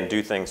say and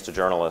do things to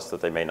journalists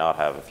that they may not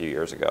have a few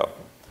years ago.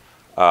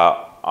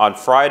 On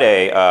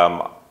Friday,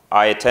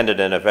 I attended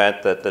an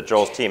event that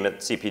Joel's team at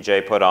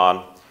CPJ put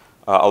on,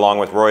 along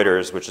with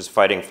Reuters, which is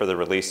fighting for the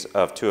release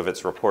of two of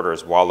its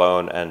reporters,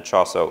 Wallone and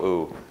Cha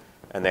So-u.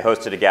 And they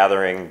hosted a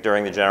gathering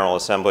during the General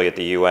Assembly at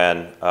the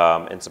UN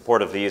in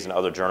support of these and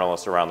other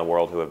journalists around the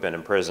world who have been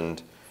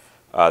imprisoned.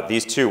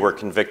 These two were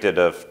convicted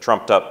of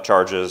trumped-up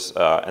charges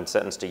and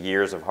sentenced to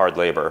years of hard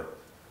labor.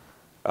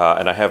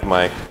 And I have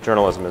my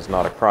journalism is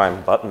not a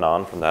crime button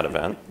on from that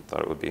event.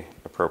 Thought it would be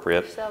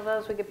appropriate. Sell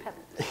those, we could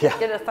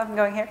get a thumb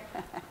going here.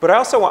 But I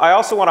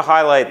also want to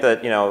highlight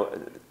that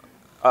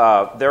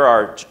there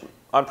are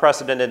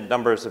unprecedented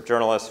numbers of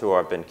journalists who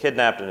have been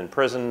kidnapped and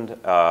imprisoned.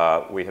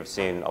 We have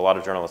seen a lot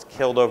of journalists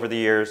killed over the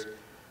years.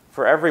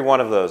 For every one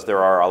of those,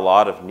 there are a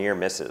lot of near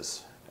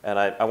misses. And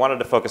I wanted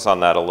to focus on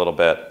that a little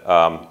bit.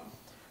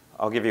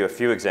 I'll give you a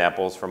few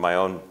examples from my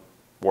own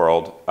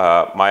world.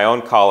 My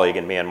own colleague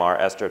in Myanmar,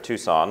 Esther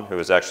Tucson, who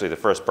was actually the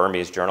first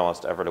Burmese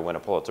journalist ever to win a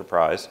Pulitzer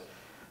Prize,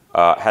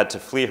 had to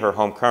flee her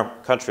home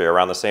country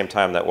around the same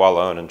time that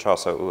Wallone and Cha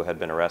So-u had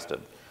been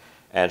arrested.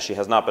 And she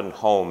has not been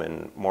home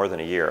in more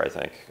than a year, I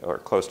think, or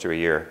close to a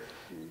year.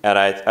 And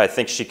I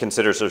think she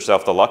considers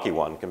herself the lucky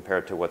one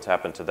compared to what's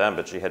happened to them,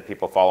 but she had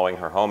people following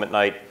her home at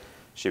night.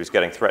 She was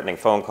getting threatening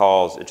phone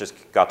calls. It just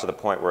got to the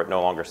point where it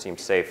no longer seemed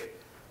safe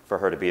for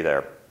her to be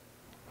there.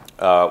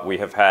 We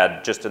have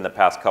had, just in the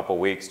past couple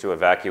weeks, to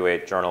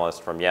evacuate journalists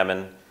from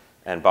Yemen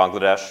and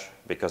Bangladesh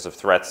because of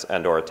threats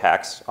and or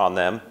attacks on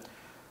them.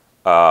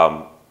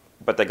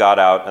 But they got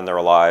out and they're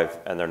alive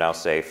and they're now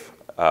safe.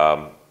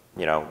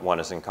 One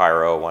is in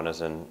Cairo, one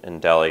is in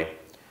Delhi.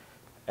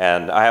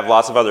 And I have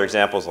lots of other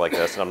examples like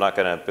this, and I'm not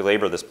going to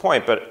belabor this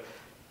point, but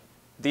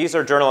these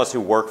are journalists who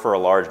work for a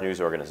large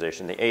news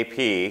organization. The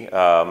AP,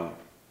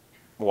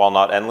 while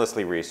not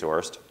endlessly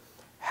resourced,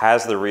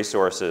 has the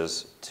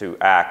resources to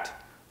act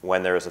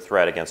when there is a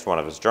threat against one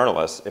of its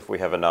journalists if we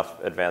have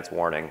enough advance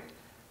warning.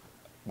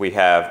 We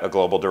have a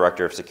global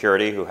director of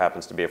security who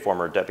happens to be a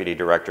former deputy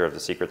director of the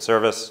Secret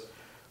Service.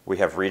 We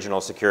have regional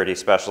security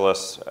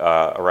specialists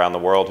around the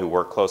world who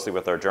work closely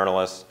with our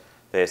journalists.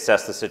 They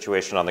assess the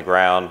situation on the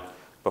ground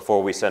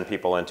before we send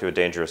people into a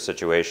dangerous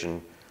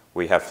situation.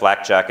 We have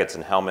flak jackets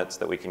and helmets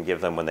that we can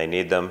give them when they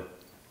need them.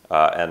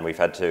 And we've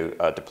had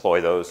to deploy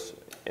those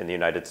in the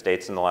United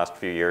States in the last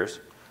few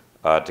years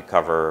to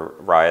cover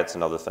riots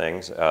and other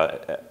things,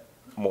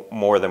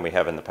 more than we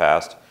have in the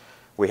past.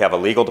 We have a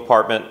legal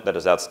department that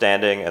is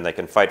outstanding and they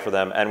can fight for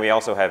them. And we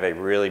also have a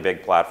really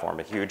big platform,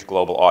 a huge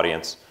global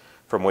audience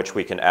from which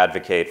we can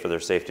advocate for their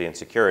safety and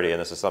security.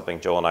 And this is something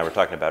Joel and I were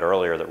talking about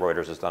earlier that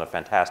Reuters has done a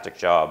fantastic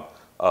job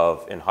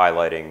of in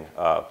highlighting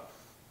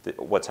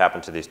what's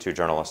happened to these two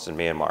journalists in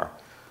Myanmar.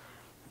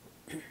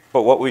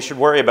 But what we should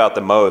worry about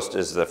the most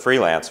is the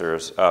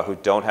freelancers who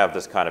don't have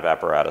this kind of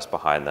apparatus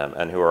behind them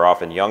and who are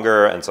often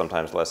younger and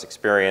sometimes less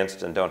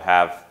experienced and don't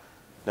have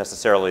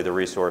necessarily the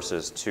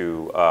resources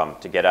to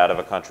get out of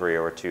a country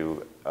or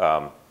to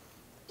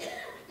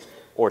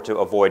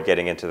avoid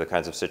getting into the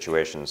kinds of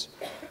situations.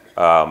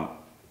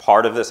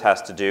 Part of this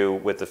has to do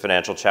with the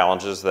financial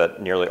challenges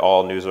that nearly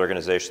all news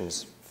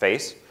organizations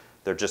face.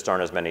 There just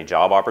aren't as many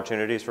job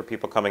opportunities for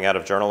people coming out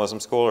of journalism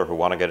school or who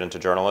want to get into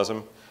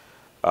journalism.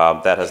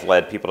 That has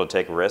led people to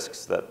take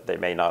risks that they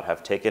may not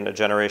have taken a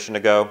generation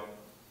ago.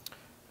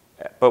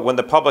 But when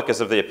the public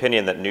is of the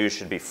opinion that news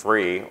should be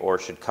free or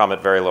should come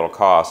at very little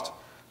cost,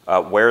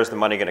 where is the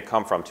money going to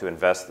come from to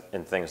invest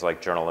in things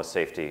like journalist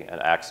safety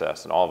and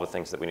access and all the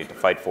things that we need to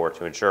fight for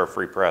to ensure a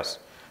free press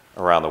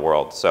around the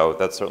world? So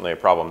that's certainly a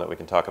problem that we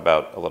can talk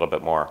about a little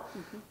bit more.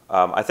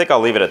 I think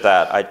I'll leave it at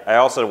that. I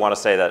also want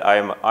to say that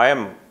I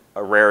am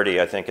a rarity,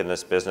 I think, in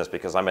this business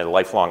because I'm a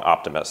lifelong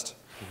optimist.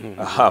 And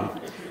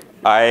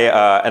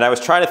I was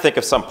trying to think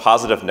of some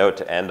positive note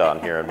to end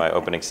on here in my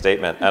opening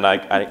statement, and I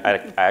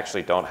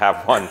actually don't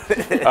have one.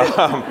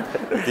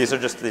 These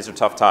are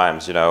tough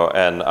times, you know,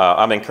 and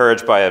I'm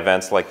encouraged by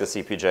events like the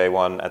CPJ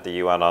one at the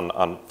UN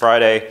on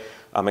Friday.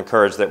 I'm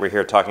encouraged that we're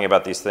here talking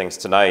about these things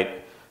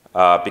tonight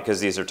because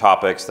these are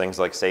topics, things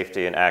like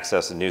safety and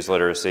access and news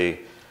literacy,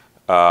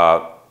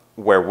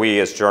 where we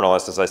as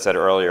journalists, as I said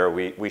earlier,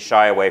 we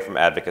shy away from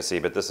advocacy,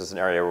 but this is an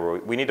area where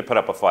we need to put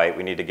up a fight.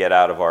 We need to get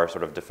out of our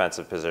sort of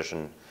defensive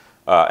position.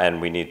 And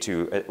we need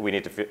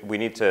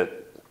to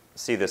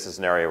see this as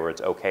an area where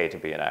it's okay to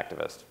be an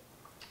activist.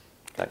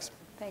 Thanks.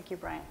 Thank you,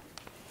 Brian.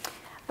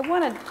 I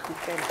wanted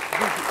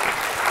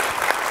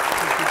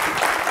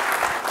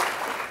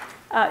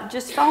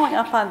just following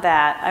up on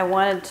that. I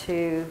wanted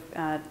to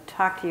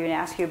talk to you and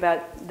ask you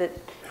about that.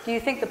 Do you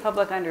think the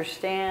public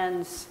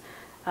understands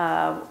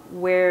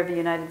where the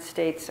United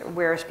States,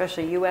 where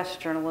especially U.S.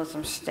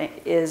 journalism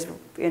is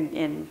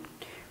in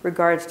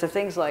regards to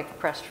things like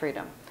press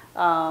freedom?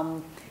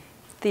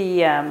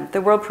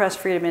 The World Press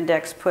Freedom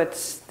Index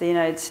puts the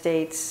United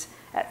States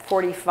at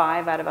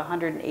 45 out of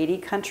 180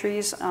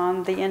 countries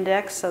on the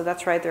index. So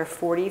that's right, there are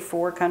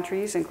 44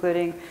 countries,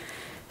 including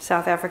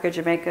South Africa,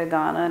 Jamaica,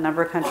 Ghana, a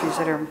number of countries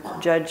that are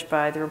judged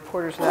by the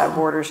Reporters Without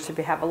Borders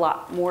to have a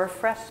lot more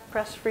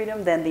press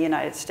freedom than the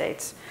United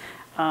States,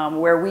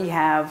 where we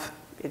have,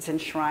 it's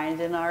enshrined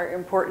in our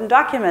important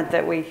document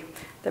that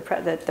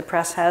that the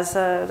press has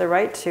the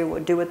right to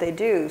do what they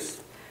do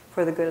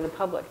for the good of the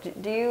public.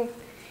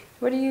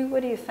 What do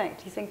you think?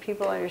 Do you think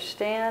people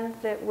understand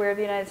that where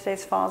the United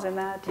States falls in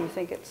that? Do you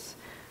think it's?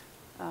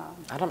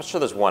 I'm not sure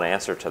there's one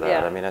answer to that.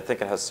 Yeah. I mean, I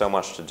think it has so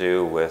much to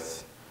do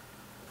with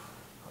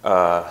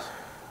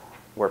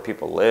where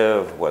people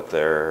live, what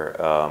their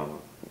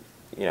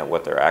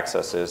what their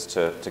access is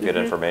to good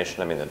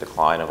information. I mean, the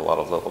decline of a lot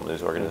of local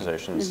news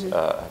organizations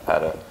have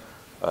had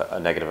a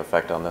negative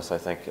effect on this, I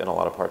think, in a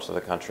lot of parts of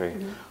the country.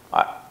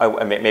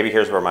 I mean, maybe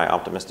here's where my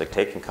optimistic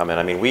take can come in.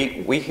 I mean,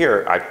 we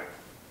hear.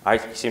 I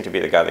seem to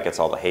be the guy that gets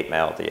all the hate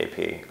mail at the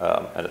AP,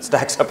 and it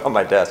stacks up on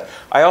my desk.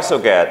 I also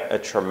get a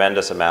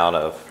tremendous amount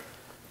of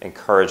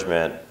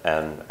encouragement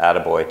and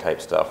attaboy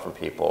type stuff from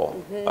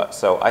people.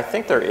 So I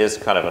think there is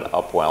kind of an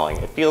upwelling.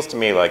 It feels to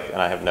me like,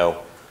 and I have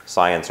no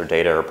science or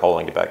data or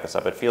polling to back this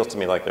up, it feels to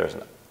me like there's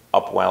an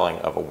upwelling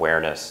of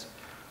awareness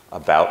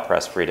about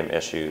press freedom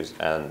issues,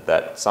 and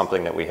that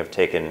something that we have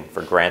taken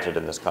for granted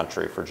in this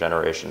country for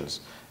generations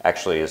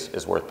actually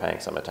is worth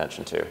paying some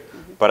attention to.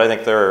 But I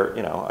think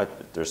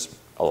there's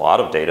a lot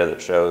of data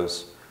that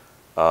shows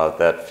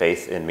that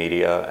faith in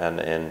media and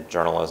in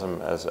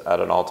journalism is at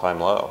an all-time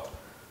low.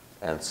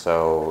 And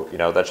so,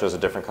 that shows a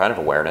different kind of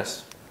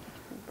awareness.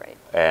 Right.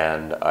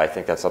 And I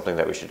think that's something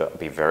that we should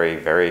be very,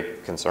 very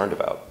concerned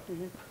about.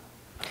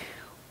 I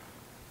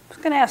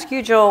was going to ask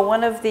you, Joel,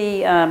 one of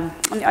the,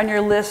 on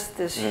your list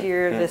this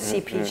year, the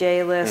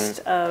CPJ list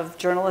of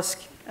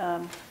journalists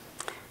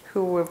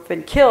who have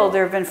been killed,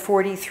 there have been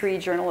 43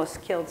 journalists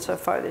killed so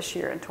far this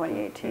year in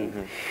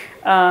 2018.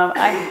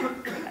 I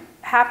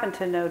happen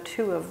to know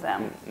two of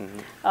them.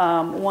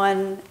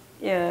 One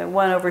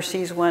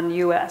overseas, one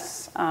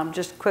U.S.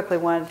 Just quickly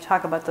wanted to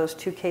talk about those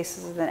two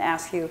cases and then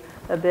ask you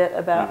a bit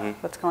about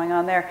what's going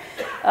on there.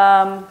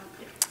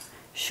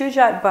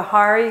 Shujat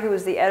Bahari, who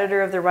was the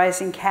editor of the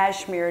Rising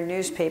Kashmir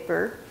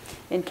newspaper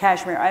in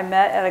Kashmir, I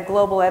met at a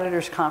global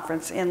editors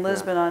conference in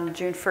Lisbon on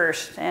June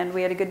 1st, and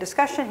we had a good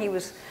discussion. He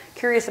was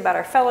curious about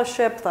our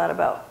fellowship, thought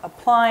about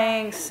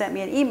applying, sent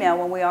me an email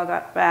when we all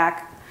got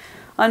back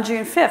on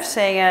June 5th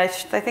saying,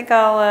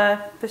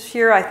 this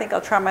year I think I'll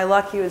try my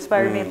luck. You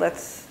inspired me,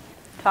 let's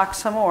talk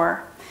some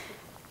more.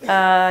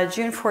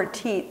 June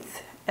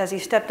 14th, as he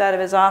stepped out of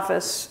his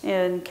office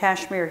in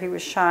Kashmir, he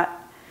was shot.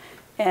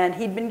 And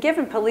he'd been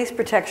given police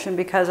protection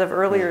because of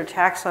earlier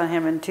attacks on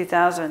him in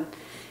 2000.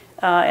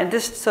 And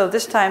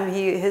this time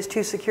his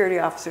two security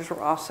officers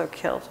were also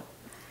killed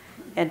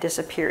and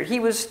disappeared. He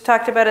was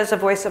talked about as a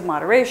voice of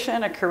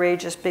moderation, a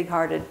courageous,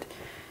 big-hearted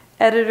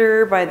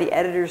editor by the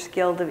Editors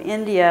Guild of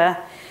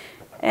India.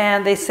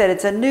 And they said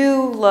it's a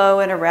new low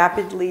in a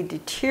rapidly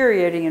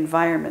deteriorating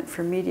environment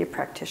for media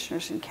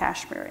practitioners in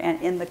Kashmir and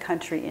in the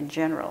country in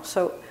general.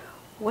 So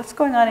what's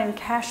going on in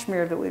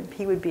Kashmir that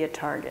he would be a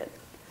target?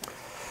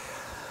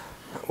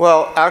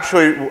 Well,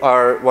 actually,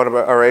 one of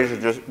our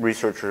Asian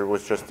researcher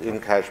was just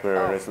in Kashmir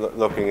and is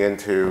looking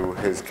into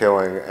his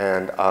killing.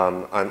 And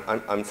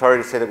I'm sorry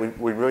to say that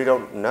we really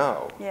don't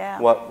know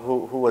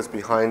who was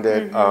behind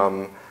it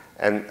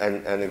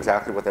and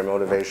exactly what their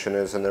motivation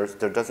is. And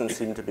there doesn't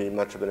seem to be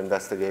much of an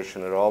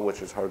investigation at all,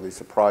 which is hardly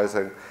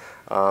surprising.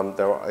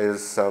 There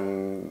is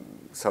some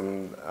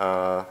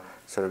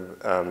sort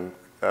of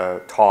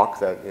talk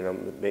that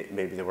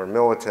maybe there were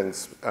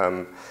militants,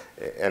 and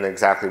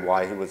exactly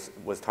why he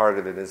was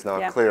targeted is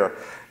not clear.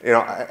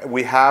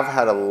 We have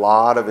had a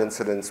lot of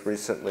incidents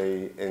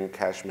recently in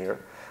Kashmir.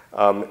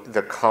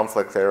 The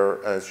conflict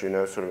there, as you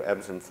know, sort of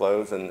ebbs and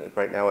flows, and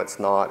right now it's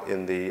not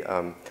in the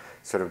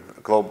sort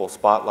of global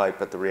spotlight,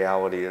 but the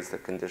reality is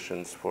that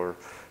conditions for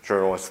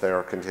journalists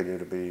there continue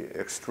to be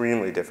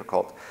extremely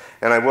difficult.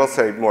 And I will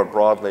say more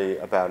broadly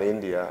about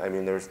India, I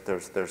mean, there's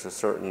a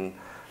certain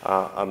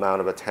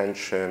amount of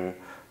attention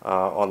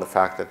on the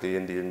fact that the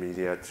Indian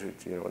media, the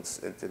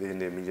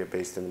Indian media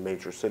based in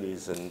major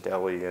cities in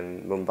Delhi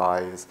and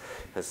Mumbai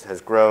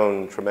has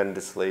grown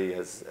tremendously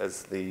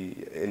as the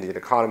Indian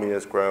economy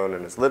has grown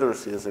and as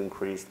literacy has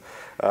increased.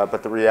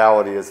 But the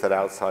reality is that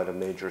outside of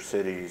major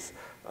cities,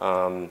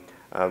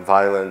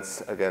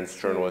 violence against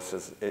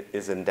journalists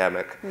is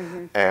endemic,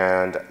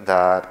 and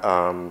that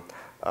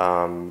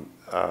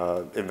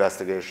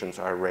investigations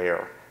are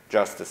rare,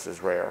 justice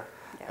is rare.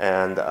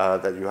 And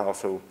that you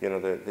also,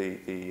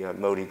 the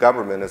Modi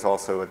government has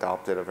also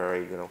adopted a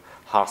very,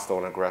 hostile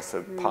and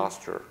aggressive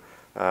posture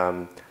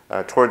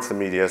towards the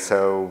media.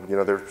 So,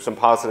 there's some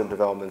positive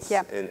developments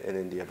in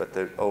India, but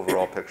the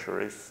overall picture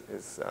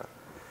is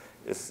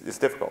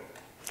difficult.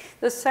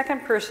 The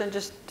second person,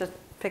 just to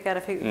pick out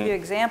a few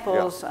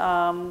examples,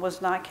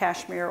 was not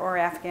Kashmir or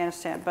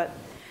Afghanistan, but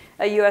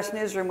a U.S.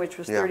 newsroom, which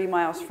was 30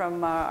 miles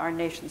from our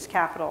nation's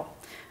capital.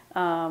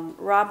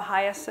 Rob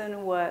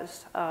Hyacin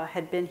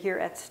had been here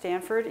at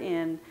Stanford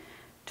in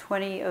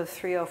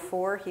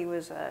 2003-04. He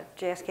was a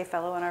JSK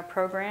fellow in our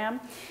program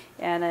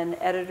and an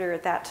editor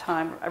at that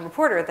time, a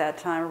reporter at that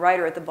time, a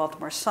writer at the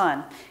Baltimore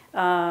Sun.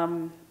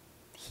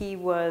 He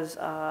was,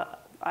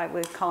 I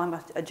would call him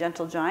a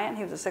gentle giant.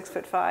 He was a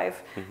 6'5",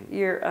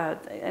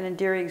 an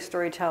endearing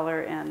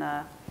storyteller and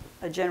a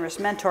generous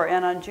mentor.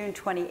 And on June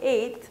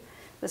 28th,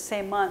 the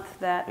same month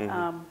that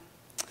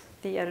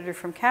the editor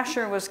from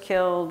Kashmir was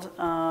killed,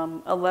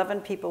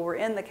 11 people were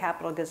in the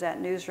Capital Gazette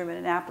newsroom in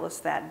Annapolis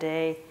that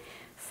day.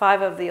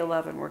 5 of the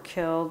 11 were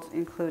killed,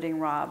 including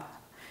Rob.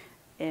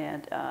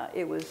 And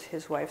it was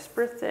his wife's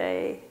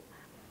birthday.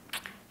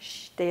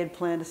 They had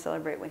planned to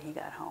celebrate when he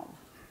got home,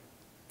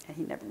 and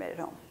he never made it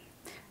home.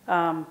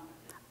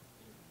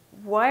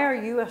 Why are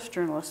U.S.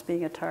 journalists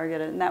being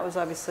targeted? And that was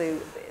obviously,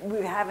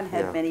 we haven't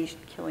had many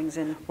killings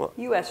in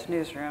U.S.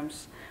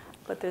 newsrooms.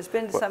 But there's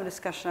been some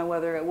discussion on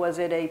whether was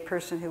it a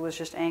person who was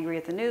just angry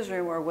at the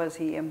newsroom, or was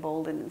he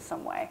emboldened in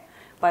some way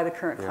by the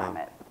current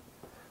climate?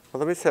 Well,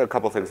 let me say a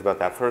couple things about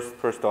that.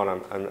 First,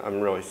 Dawn, I'm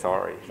really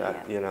sorry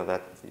that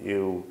that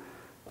you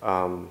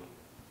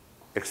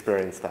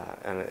experienced that,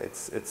 and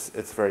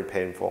it's very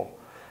painful,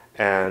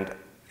 and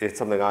it's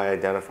something I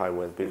identify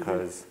with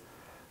because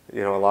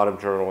a lot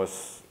of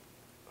journalists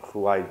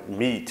who I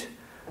meet.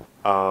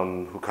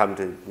 Who come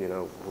to,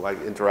 who I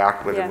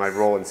interact with in my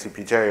role in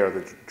CPJ are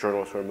the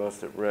journalists who are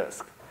most at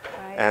risk.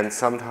 Right. And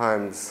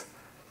sometimes,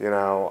 it's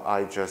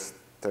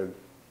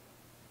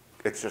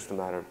just a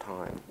matter of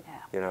time.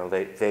 Yeah.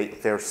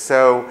 They're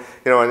so,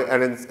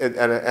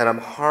 and I'm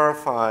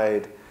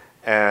horrified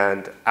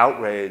and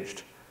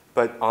outraged,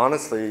 but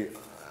honestly,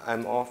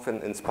 I'm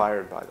often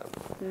inspired by them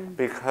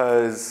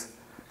because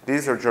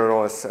these are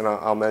journalists, and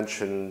I'll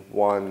mention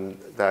one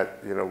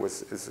that,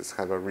 is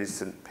kind of a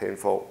recent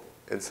painful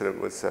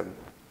incident with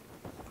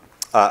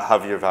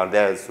Javier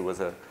Valdez, who was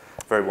a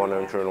very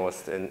well-known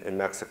journalist in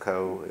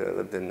Mexico,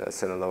 lived in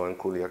Sinaloa and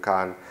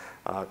Culiacan,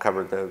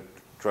 covered the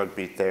drug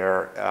beat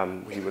there.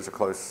 He was a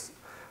close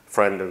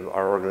friend of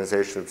our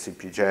organization of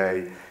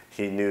CPJ.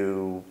 He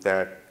knew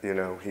that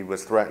he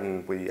was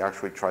threatened. We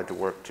actually tried to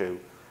work to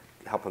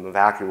help him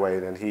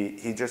evacuate, and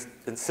he just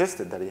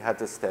insisted that he had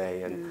to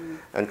stay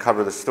and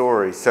cover the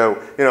story. So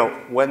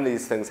when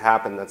these things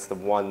happen, that's the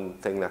one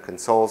thing that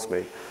consoles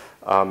me.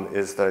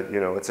 Is that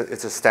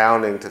it's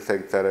astounding to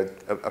think that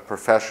a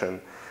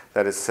profession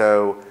that is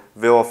so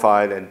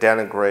vilified and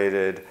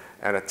denigrated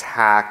and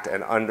attacked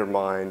and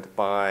undermined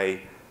by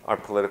our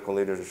political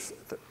leaders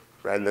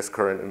and this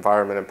current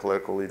environment and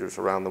political leaders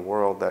around the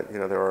world, that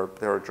there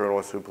are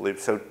journalists who believe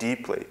so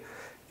deeply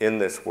in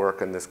this work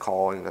and this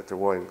calling that they're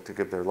willing to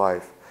give their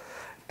life.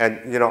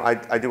 And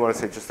I do want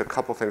to say just a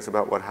couple things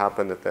about what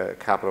happened at the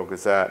Capital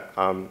Gazette.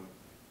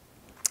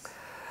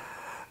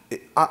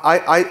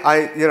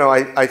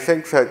 I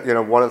think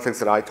that one of the things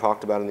that I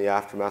talked about in the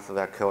aftermath of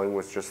that killing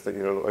was just that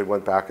I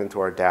went back into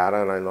our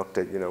data and I looked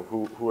at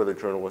who are the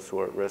journalists who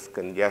are at risk,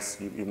 and yes,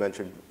 you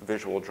mentioned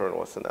visual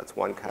journalists, and that's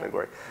one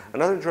category.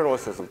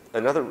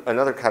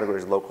 Another category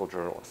is local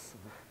journalists.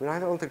 I mean, I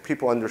don't think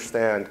people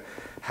understand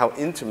how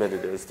intimate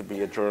it is to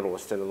be a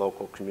journalist in a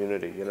local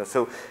community.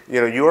 So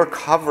you're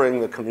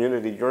covering the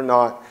community. You're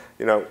not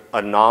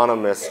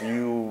anonymous.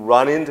 You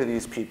run into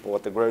these people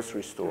at the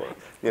grocery store.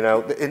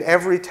 In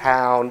every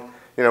town,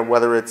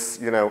 whether it's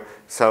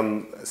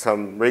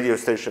some radio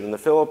station in the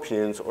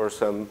Philippines or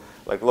some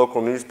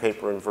local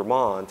newspaper in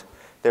Vermont,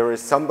 there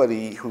is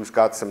somebody who's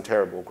got some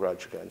terrible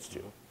grudge against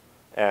you,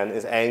 and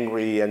is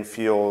angry and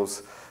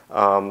feels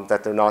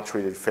that they're not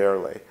treated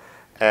fairly.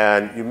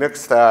 And you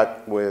mix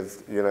that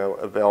with,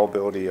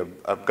 availability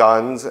of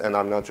guns, and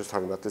I'm not just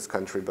talking about this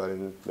country, but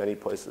in many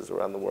places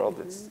around the world,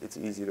 it's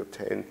easy to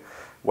obtain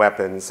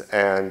weapons,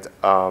 and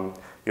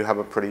you have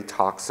a pretty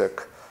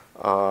toxic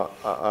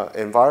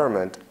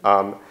environment.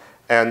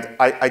 And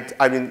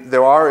I mean,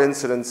 there are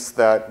incidents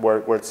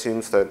where it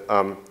seems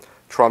that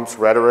Trump's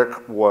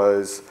rhetoric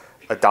was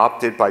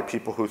adopted by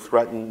people who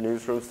threaten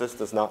newsrooms. This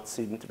does not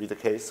seem to be the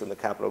case in the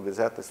Capitol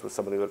Gazette. This was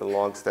somebody with a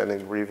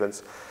long-standing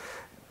grievance.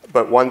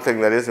 But one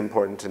thing that is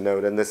important to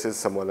note, and this is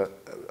somewhat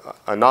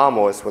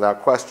anomalous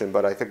without question,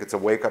 but I think it's a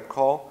wake-up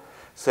call.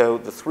 So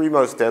the 3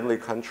 most deadly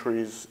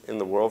countries in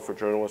the world for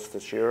journalists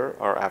this year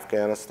are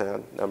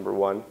Afghanistan,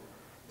 #1,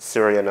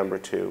 Syria,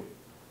 #2,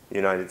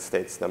 United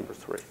States,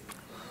 #3.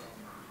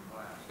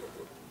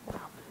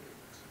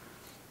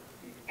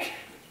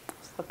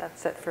 Let's let that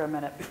sit for a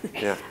minute.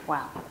 Yeah.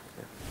 Wow. Yeah.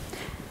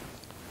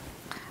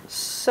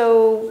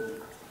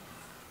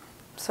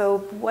 So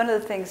one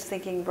of the things,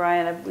 thinking,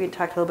 Brian, we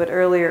talked a little bit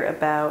earlier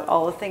about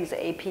all the things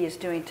that AP is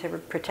doing to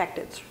protect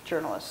its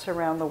journalists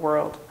around the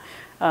world.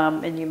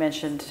 And you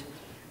mentioned,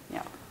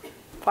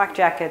 flak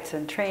jackets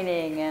and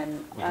training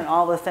and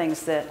all the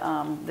things that,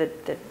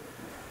 that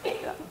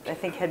I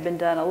think had been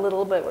done a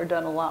little, but were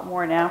done a lot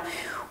more now.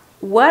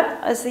 What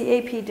is the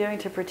AP doing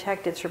to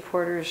protect its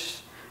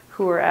reporters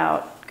who are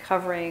out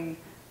covering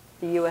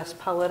the U.S.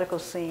 political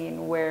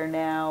scene, where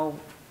now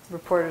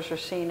reporters are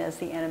seen as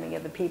the enemy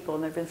of the people?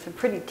 And there have been some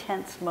pretty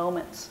tense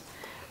moments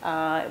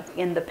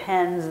in the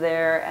pens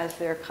there as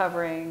they're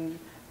covering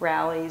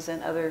rallies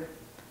and other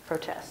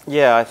protests.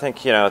 Yeah, I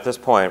think, at this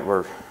point,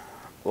 we're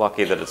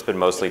lucky that it's been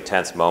mostly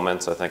tense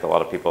moments. I think a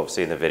lot of people have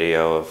seen the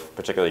video of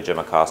particularly Jim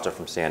Acosta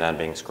from CNN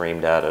being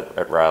screamed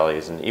at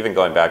rallies. And even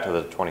going back to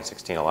the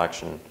 2016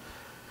 election,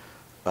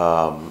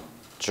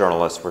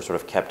 journalists were sort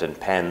of kept in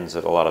pens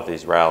at a lot of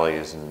these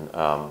rallies, and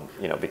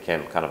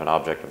became kind of an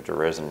object of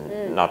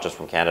derision, not just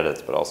from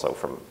candidates, but also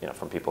from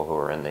from people who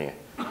were in the.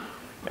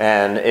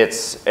 And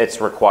it's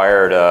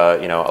required a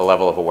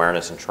level of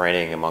awareness and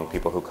training among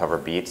people who cover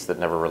beats that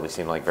never really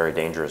seemed like very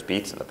dangerous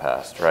beats in the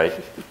past, right?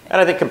 And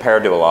I think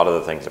compared to a lot of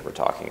the things that we're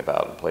talking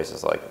about in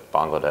places like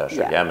Bangladesh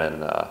or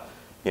Yemen,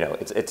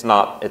 it's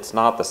not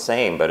the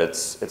same, but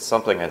it's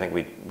something I think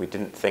we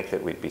didn't think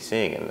that we'd be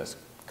seeing in this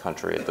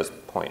country at this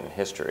point in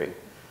history.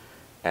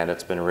 And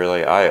it's been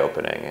really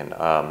eye-opening, and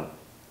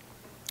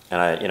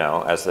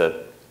as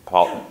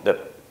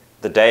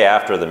the day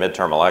after the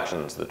midterm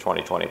elections, the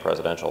 2020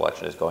 presidential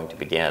election is going to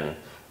begin,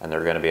 and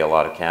there are going to be a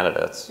lot of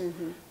candidates,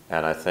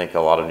 and I think a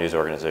lot of news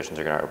organizations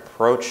are going to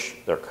approach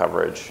their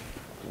coverage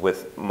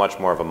with much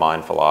more of a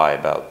mindful eye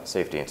about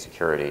safety and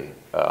security.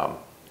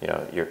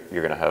 You're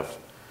going to have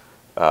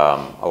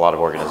a lot of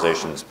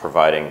organizations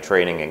providing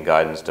training and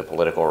guidance to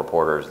political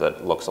reporters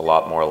that looks a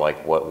lot more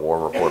like what war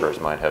reporters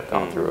might have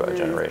gone through a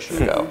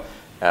generation ago.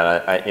 And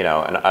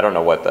I don't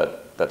know what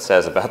that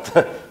says about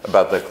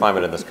the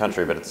climate in this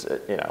country, but it's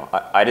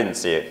I didn't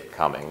see it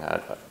coming.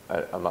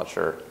 I'm not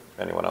sure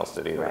anyone else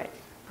did either.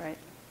 Right,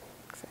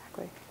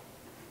 exactly.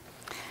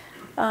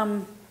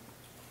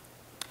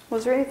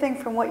 Was there anything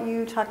from what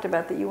you talked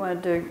about that you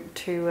wanted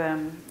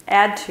to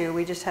add to?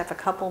 We just have a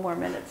couple more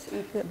minutes,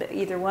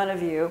 either one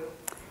of you.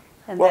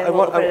 And then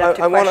we'll open it up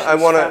to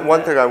questions.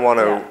 One thing I want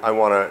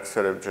to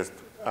sort of just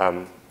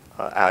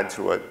add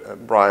to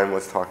what Brian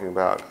was talking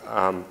about.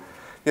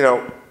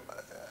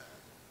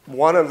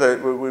 One of the,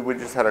 we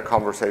just had a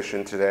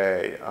conversation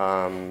today,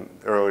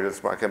 earlier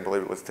this morning. I can't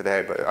believe it was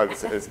today, but I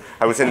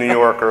was in New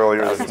York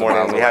earlier this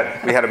morning. We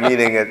had a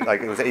meeting at,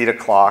 it was 8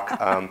 o'clock,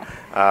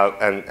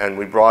 and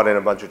we brought in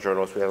a bunch of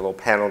journalists. We had a little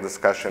panel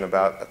discussion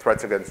about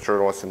threats against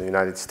journalists in the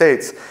United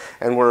States,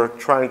 and we're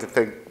trying to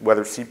think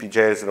whether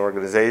CPJ as an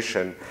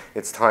organization,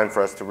 it's time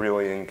for us to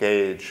really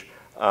engage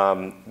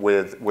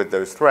with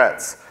those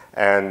threats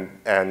and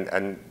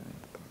kind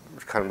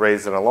of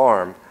raise an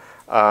alarm.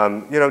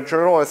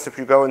 Journalists, if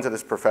you go into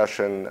this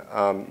profession,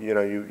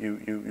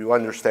 you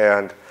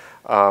understand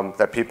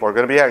that people are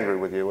going to be angry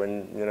with you,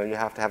 and you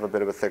have to have a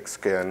bit of a thick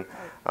skin.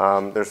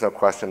 There's no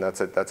question that's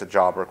a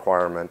job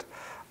requirement.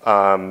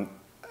 If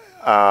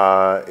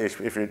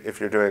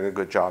you're doing a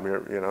good job,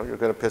 you're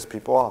going to piss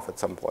people off at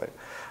some point.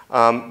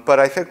 But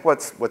I think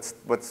what's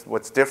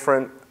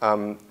different,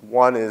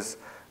 one is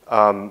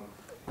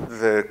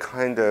the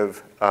kind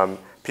of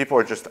people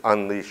are just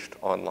unleashed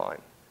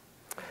online.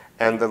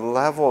 And the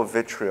level of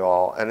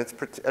vitriol, and it's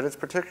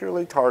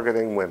particularly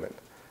targeting women.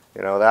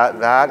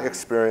 That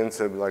experience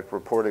of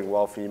reporting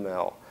well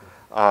female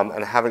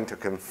and having to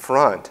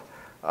confront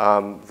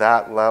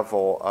that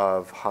level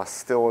of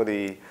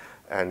hostility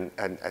and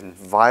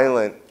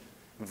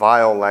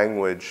vile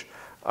language.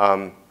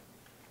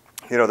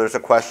 There's a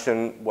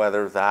question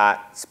whether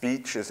that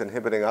speech is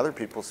inhibiting other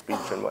people's speech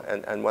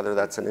and whether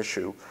that's an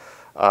issue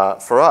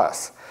for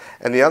us.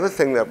 And the other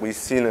thing that we've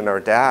seen in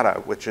our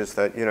data, which is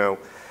that,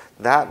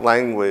 that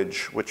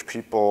language which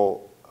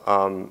people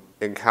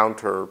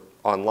encounter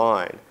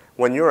online,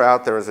 when you're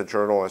out there as a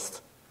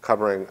journalist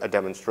covering a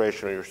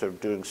demonstration, or you're sort of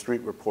doing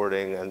street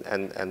reporting,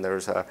 and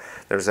there's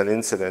an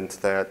incident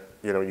that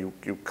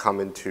you come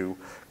into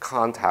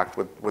contact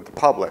with the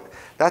public.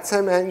 That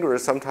same anger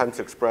is sometimes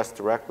expressed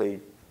directly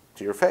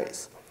to your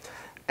face.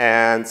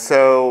 And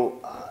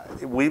so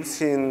we've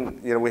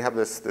seen, we have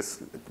this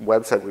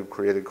website we've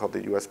created called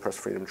the US Press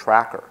Freedom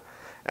Tracker,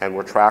 and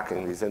we're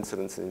tracking these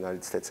incidents in the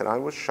United States, and I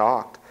was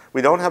shocked.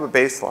 We don't have a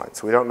baseline,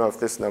 so we don't know if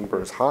this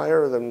number is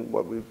higher than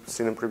what we've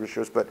seen in previous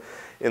years, but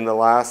in the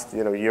last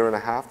year and a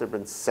half, there have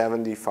been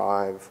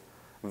 75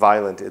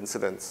 violent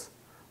incidents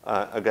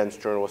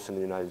against journalists in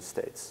the United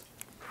States.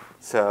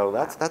 So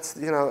that's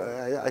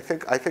I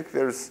think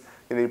there's,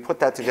 you put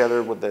that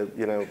together with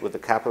the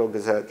Capitol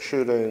Gazette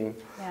shooting.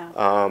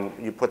 Yeah.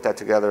 You put that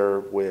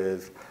together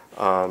with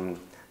some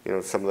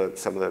of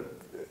the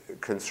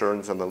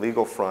concerns on the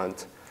legal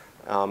front,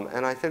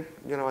 and I think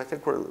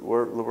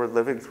we're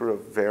living through a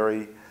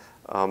very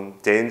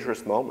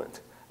dangerous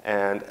moment,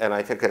 and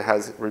I think it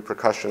has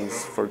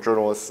repercussions for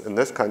journalists in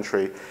this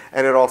country,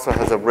 and it also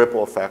has a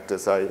ripple effect,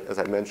 as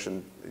I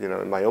mentioned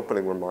in my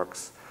opening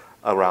remarks,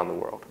 around the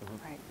world.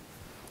 Right.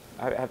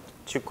 I have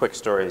two quick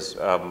stories.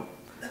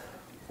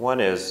 One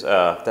is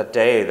that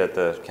day that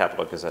the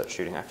Capitol Gazette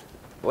shooting.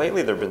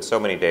 Lately, there have been so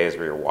many days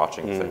where you're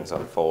watching things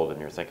unfold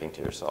and you're thinking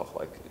to yourself,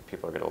 like,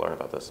 people are going to learn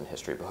about this in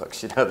history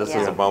books. This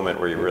is a moment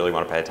where you really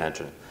want to pay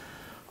attention.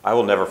 I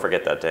will never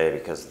forget that day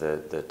because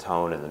the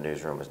tone in the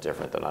newsroom was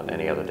different than on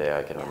any other day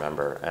I can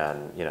remember.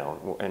 And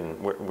and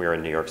we're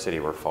in New York City.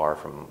 We're far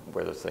from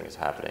where this thing is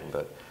happening,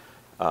 but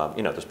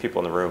there's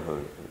people in the room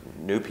who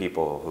knew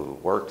people who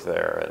worked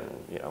there,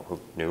 and who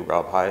knew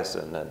Rob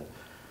Hyacin,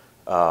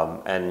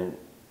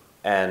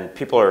 and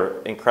people are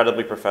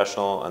incredibly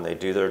professional, and they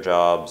do their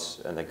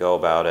jobs, and they go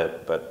about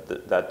it, but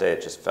that day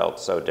it just felt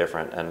so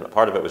different. And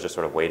part of it was just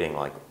sort of waiting,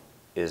 like,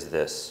 is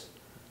this,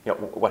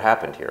 what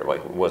happened here?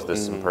 Like, was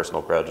this some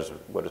personal grudge,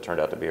 what it turned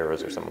out to be, or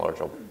was there some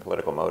larger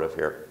political motive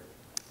here?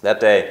 That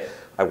day,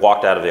 I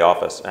walked out of the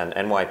office, and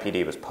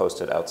NYPD was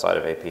posted outside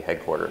of AP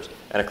headquarters.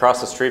 And across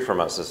the street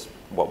from us is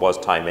what was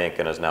Time Inc.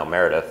 and is now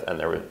Meredith, and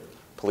there were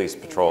police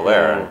patrol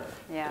there. And,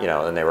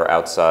 and they were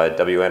outside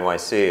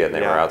WNYC, and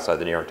they were outside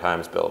the New York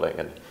Times building.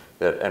 And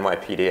the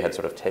NYPD had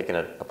sort of taken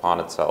it upon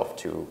itself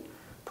to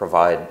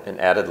provide an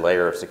added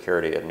layer of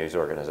security at news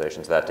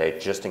organizations that day,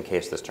 just in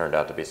case this turned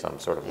out to be some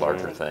sort of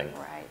larger thing.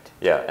 Right.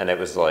 Yeah, and it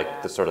was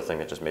like the sort of thing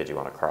that just made you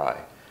want to cry.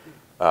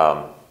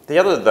 The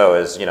other, though,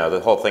 is,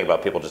 the whole thing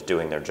about people just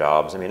doing their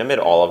jobs. I mean, amid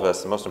all of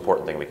this, the most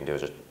important thing we can do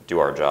is just do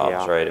our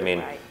jobs, right? I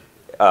mean,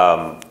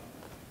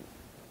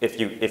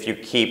 if you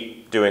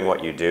keep doing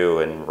what you do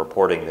and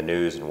reporting the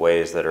news in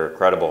ways that are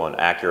credible and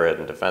accurate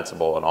and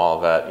defensible and all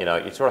of that,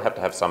 you sort of have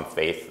to have some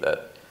faith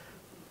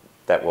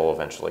that will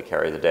eventually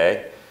carry the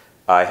day.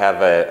 I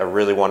have a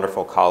really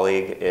wonderful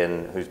colleague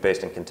who's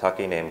based in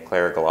Kentucky named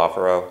Claire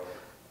Galafaro,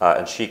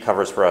 and she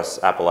covers for us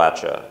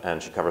Appalachia,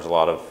 and she covers a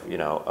lot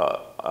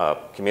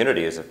of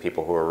communities of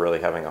people who are really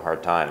having a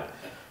hard time.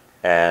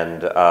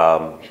 And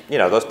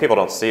those people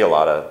don't see a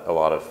lot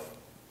of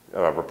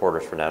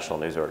reporters for national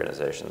news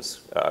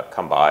organizations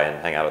come by and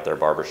hang out at their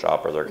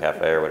barbershop or their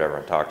cafe or whatever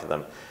and talk to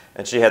them.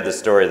 And she had this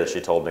story that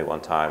she told me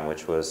one time,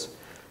 which was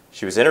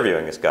she was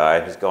interviewing this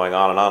guy who's going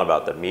on and on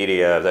about the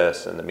media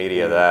this and the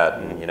media that,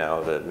 and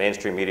the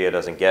mainstream media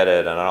doesn't get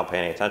it, and I don't pay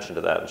any attention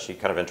to that. And she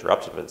kind of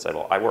interrupted him and said,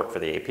 well, I work for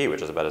the AP,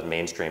 which is about as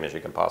mainstream as you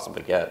can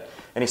possibly get.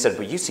 And he said,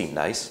 well, you seem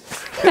nice.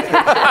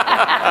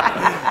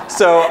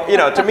 So,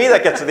 to me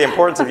that gets to the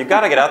importance of, you've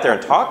got to get out there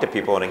and talk to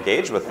people and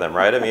engage with them,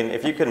 right? I mean,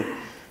 if you can,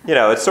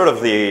 it's sort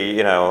of the,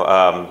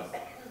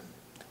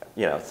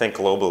 think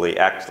globally,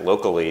 act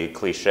locally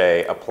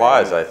cliche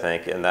applies, I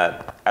think, in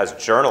that as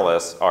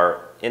journalists,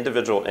 our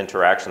individual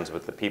interactions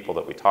with the people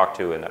that we talk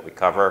to and that we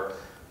cover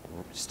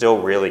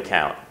still really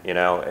count.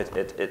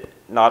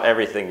 Not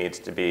everything needs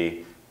to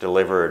be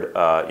delivered,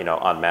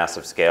 on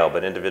massive scale,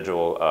 but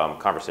individual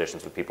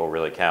conversations with people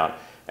really count.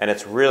 And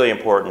it's really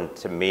important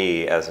to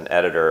me as an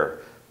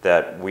editor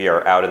that we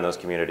are out in those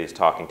communities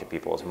talking to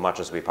people as much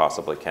as we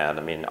possibly can.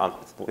 I mean,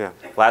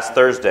 last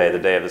Thursday, the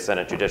day of the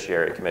Senate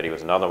Judiciary Committee,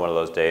 was another one of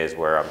those days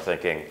where I'm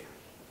thinking,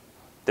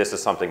 this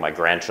is something my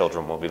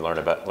grandchildren will be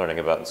learning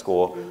about in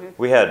school.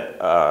 We had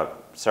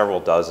several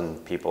dozen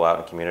people out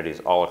in communities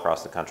all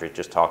across the country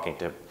just talking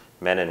to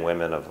men and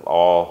women of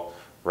all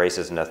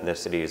races and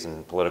ethnicities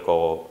and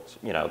political,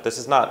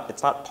 it's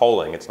not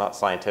polling, it's not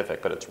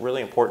scientific, but it's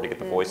really important to get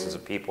the voices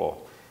of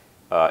people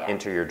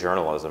into your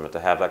journalism and to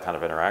have that kind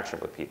of interaction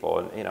with people,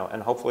 and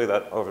and hopefully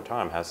that over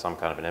time has some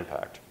kind of an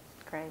impact.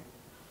 Great.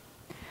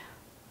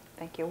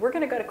 Thank you. We're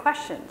going to go to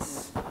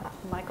questions.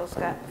 Michael's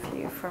got a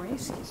few for me.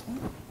 Excuse me.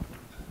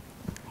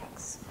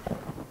 Thanks.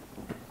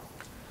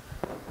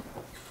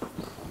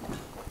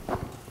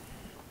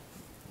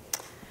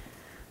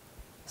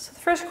 So the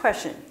first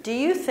question, do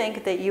you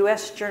think that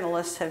U.S.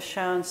 journalists have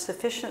shown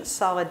sufficient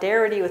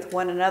solidarity with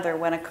one another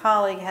when a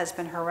colleague has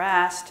been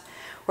harassed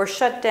or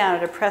shut down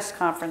at a press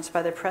conference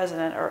by the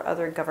president or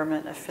other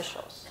government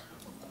officials?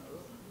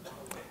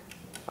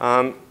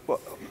 Well,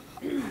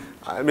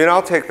 I mean,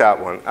 I'll take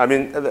that one. I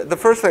mean, the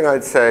first thing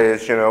I'd say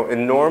is,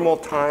 in normal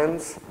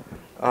times,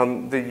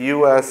 the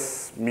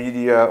U.S.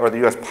 media or the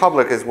U.S.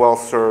 public is well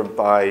served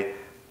by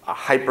a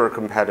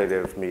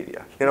hyper-competitive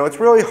media. You know, it's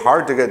really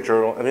hard to get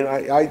I mean,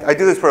 I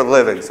do this for a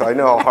living, so I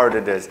know how hard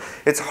it is.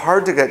 It's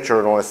hard to get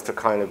journalists to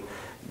kind of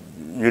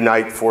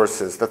unite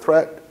forces. The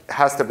threat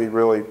has to be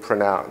really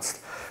pronounced.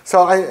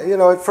 So you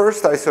know, at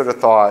first I sort of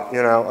thought,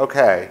 you know,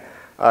 okay,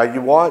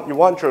 you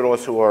want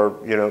journalists who are,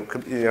 you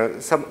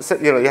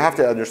have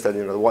to understand,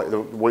 you know,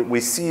 we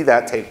see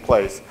that take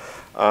place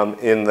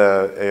in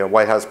the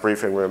White House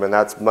briefing room, and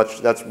that's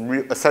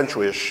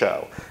essentially a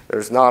show.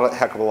 There's not a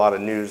heck of a lot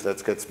of news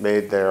that gets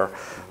made there.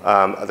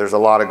 There's a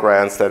lot of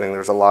grandstanding.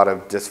 There's a lot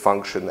of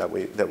dysfunction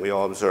that we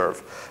all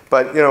observe.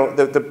 But you know,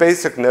 the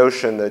basic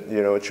notion that,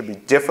 you know, it should be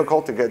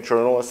difficult to get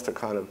journalists to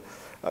kind of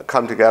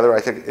come together, I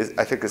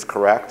think is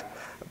correct.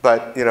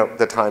 But you know,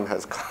 the time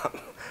has come.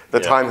 The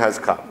time has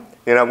come.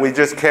 You know, we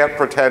just can't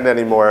pretend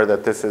anymore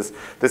that this is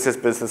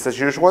business as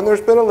usual. And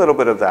there's been a little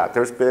bit of that.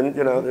 There's been,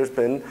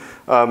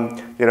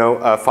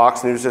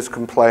 Fox News has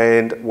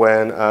complained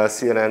when a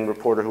CNN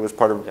reporter who was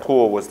part of the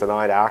pool was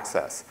denied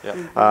access.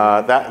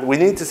 That we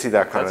need to see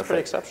that kind of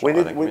thing. That's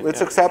pretty exceptional.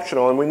 It's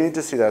exceptional, and we need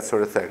to see that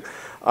sort of thing.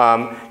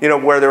 You know,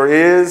 where there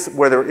is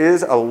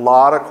a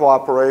lot of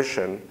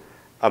cooperation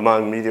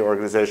among media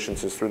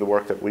organizations is through the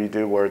work that we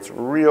do, where it's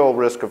real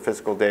risk of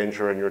physical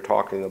danger, and you're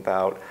talking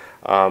about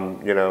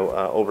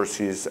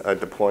overseas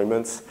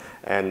deployments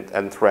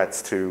and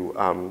threats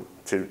to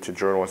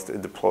journalists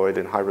deployed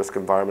in high-risk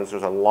environments.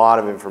 There's a lot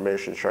of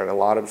information sharing, a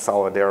lot of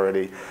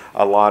solidarity,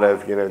 a lot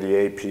of, you know,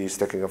 the AP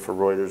sticking up for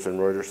Reuters and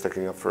Reuters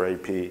sticking up for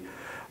AP.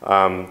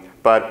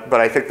 But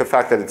I think the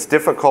fact that it's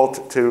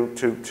difficult to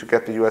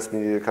get the U.S.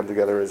 media to come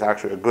together is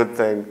actually a good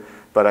thing.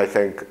 But I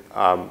think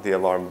the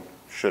alarm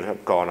should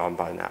have gone off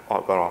by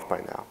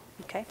now.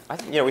 Okay.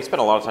 You know, we spent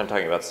a lot of time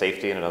talking about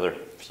safety, and another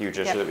huge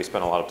issue that we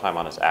spend a lot of time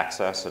on is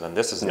access. And then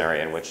this is an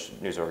area in which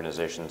news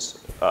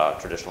organizations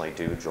traditionally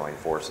do join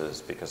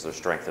forces because there's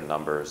strength in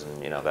numbers,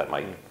 and you know that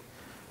might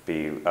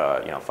be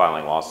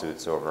filing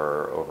lawsuits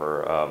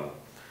over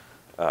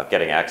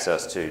getting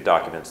access to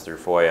documents through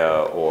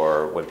FOIA,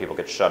 or when people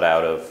get shut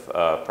out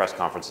of press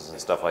conferences and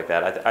stuff like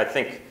that. I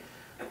think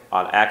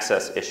on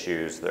access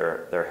issues,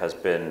 there has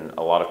been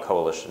a lot of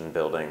coalition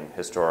building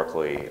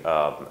historically,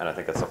 and I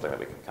think that's something that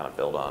we can kind of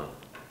build on.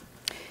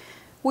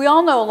 We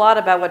all know a lot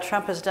about what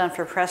Trump has done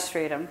for press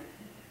freedom.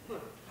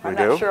 I'm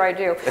not sure I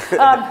do.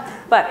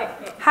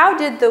 But how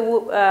did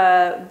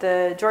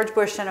the George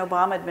Bush and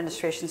Obama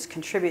administrations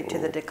contribute to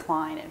the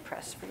decline in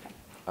press freedom?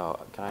 Oh,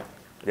 can I?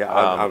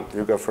 Yeah,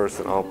 you go first,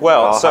 and I'll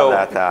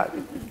have that.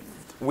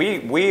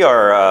 We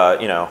are,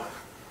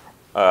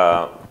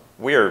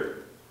 we are,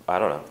 I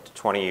don't know,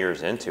 20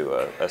 years into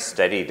a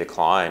steady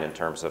decline in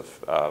terms of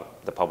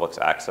the public's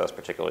access,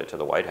 particularly to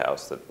the White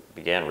House, that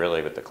began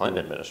really with the Clinton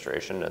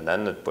administration and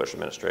then the Bush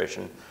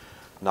administration.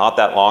 Not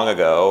that long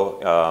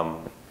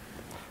ago,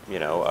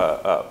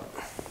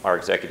 our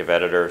executive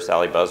editor,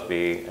 Sally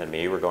Busby, and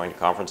me were going to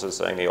conferences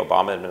saying the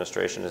Obama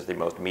administration is the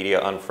most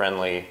media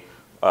unfriendly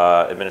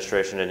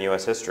administration in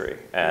U.S. history,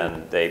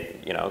 and they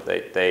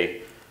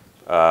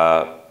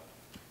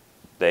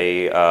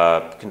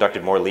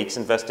conducted more leaks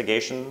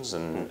investigations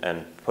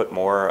and put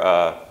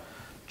more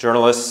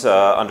journalists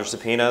under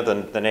subpoena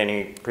than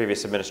any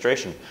previous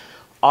administration.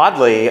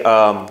 Oddly,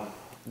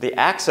 the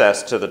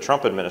access to the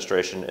Trump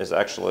administration is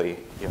actually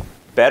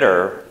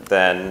better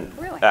than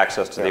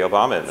access to the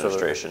Obama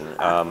administration.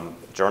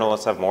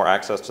 Journalists have more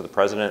access to the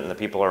president and the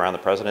people around the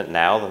president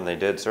now than they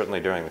did certainly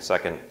during the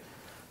second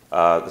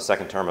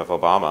term of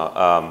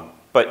Obama.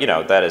 But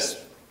that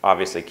is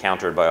obviously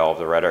countered by all of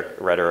the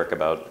rhetoric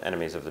about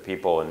enemies of the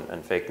people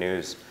and fake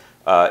news.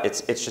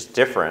 It's just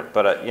different,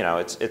 but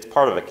it's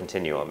part of a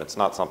continuum. It's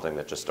not something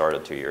that just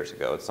started 2 years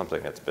ago. It's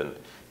something that's been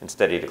in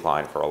steady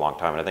decline for a long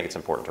time, and I think it's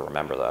important to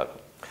remember that.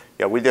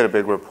 Yeah, we did a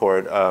big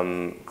report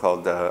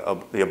called the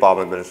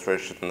Obama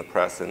Administration in the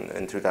Press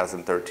in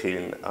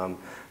 2013,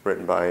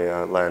 written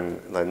by Len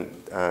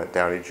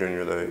Downey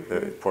Jr.,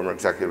 the former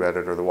executive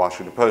editor of the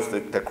Washington Post,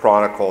 that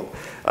chronicled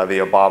the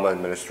Obama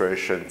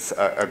administration's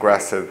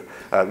aggressive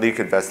leak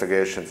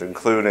investigations,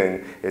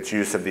 including its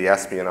use of the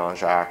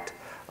Espionage Act,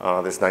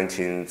 this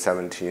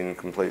 1917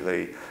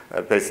 completely,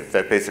 that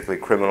basically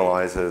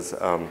criminalizes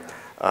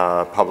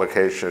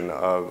publication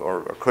of,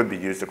 or could be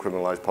used to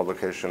criminalize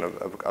publication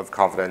of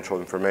confidential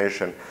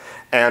information.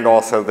 And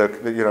also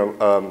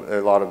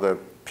a lot of the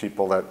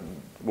people that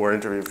were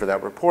interviewed for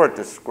that report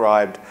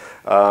described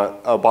the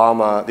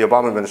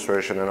Obama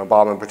administration, and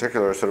Obama in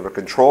particular, as sort of a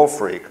control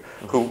freak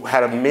who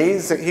had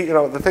amazing,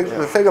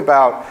 the thing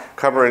about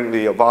covering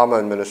the Obama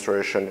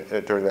administration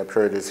during that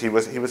period is he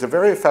was a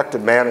very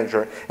effective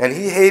manager, and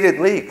he hated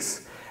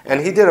leaks. And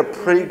he did a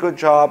pretty good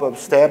job of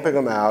stamping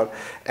them out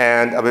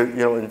and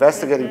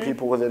investigating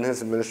people within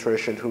his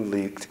administration who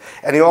leaked.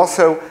 And he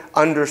also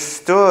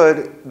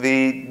understood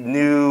the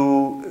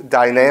new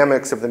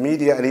dynamics of the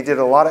media, and he did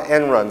a lot of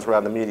end runs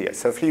around the media.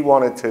 So if he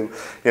wanted to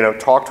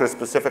talk to a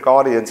specific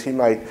audience, he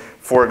might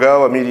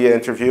forego a media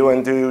interview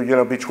and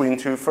do Between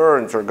Two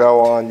Ferns, or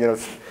go on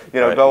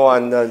go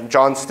on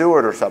Jon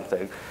Stewart or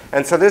something.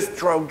 And so this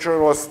drove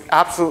journalists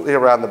absolutely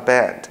around the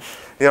bend.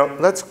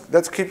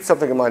 Let's keep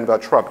something in mind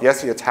about Trump.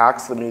 Yes, he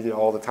attacks the media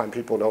all the time.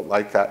 People don't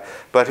like that.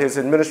 But his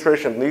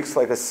administration leaks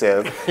like a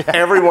sieve.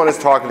 Everyone is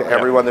talking to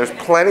everyone. There's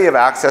plenty of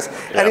access.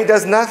 And he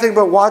does nothing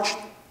but watch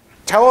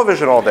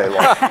television all day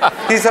long.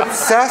 He's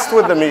obsessed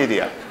with the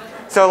media.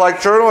 So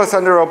like journalists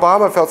under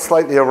Obama felt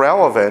slightly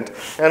irrelevant.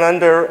 And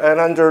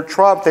under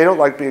Trump, they don't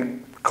like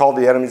being called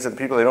the enemies of the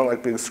people. They don't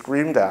like being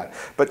screamed at.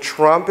 But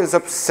Trump is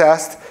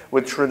obsessed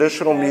with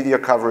traditional media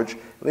coverage.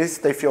 At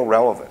least they feel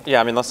relevant. Yeah,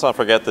 I mean, let's not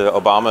forget the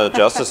Obama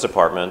Justice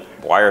Department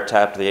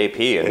wiretapped the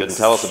AP and didn't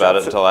tell us about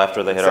it until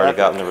after they had already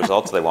gotten the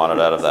results they wanted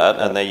out of that,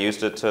 and they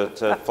used it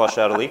to flush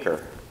out a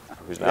leaker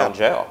who's now in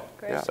jail.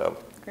 Great. So.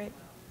 Great.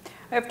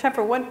 I have time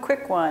for one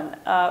quick one.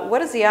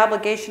 What is the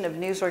obligation of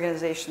news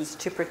organizations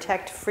to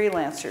protect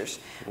freelancers,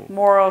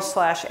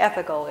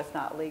 moral/ethical, if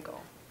not legal?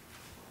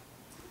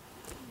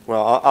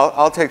 Well,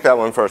 I'll take that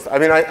one first. I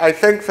mean, I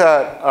think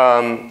that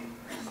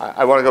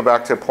I want to go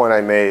back to a point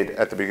I made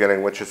at the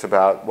beginning, which is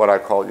about what I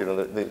call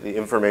the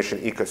information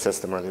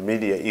ecosystem, or the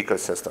media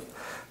ecosystem.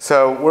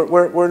 So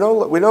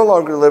we no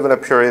longer live in a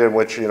period in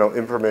which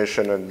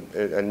information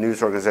and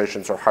news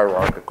organizations are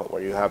hierarchical,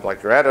 where you have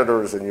like your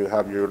editors and you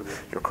have your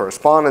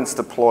correspondents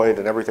deployed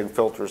and everything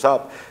filters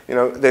up.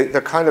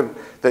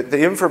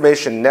 The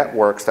information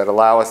networks that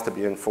allow us to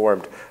be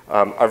informed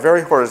are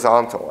very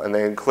horizontal, and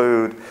they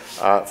include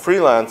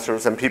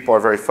freelancers, and people are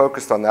very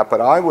focused on that.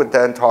 But I would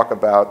then talk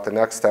about the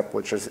next step,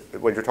 which is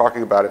when you're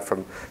talking about it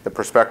from the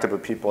perspective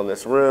of people in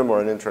this room or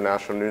an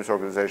international news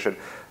organization,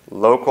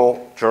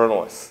 local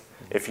journalists.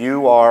 If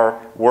you are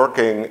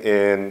working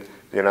in,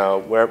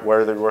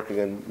 whether you're working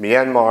in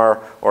Myanmar,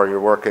 or you're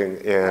working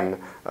in,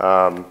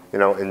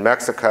 in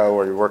Mexico,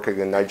 or you're working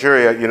in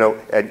Nigeria,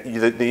 and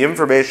the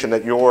information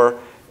that you're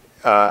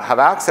have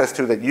access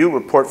to, that you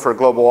report for a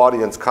global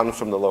audience, comes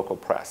from the local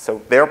press.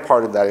 So they're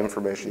part of that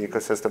information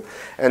ecosystem.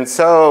 And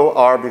so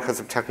are,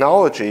 because of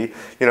technology,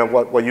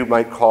 what you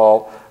might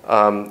call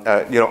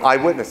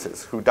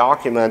eyewitnesses who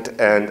document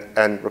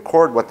and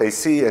record what they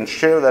see and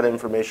share that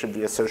information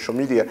via social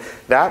media.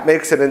 That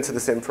makes it into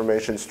this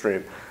information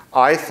stream.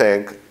 I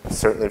think,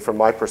 certainly from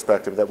my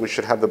perspective, that we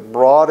should have the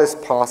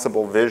broadest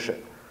possible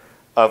vision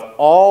of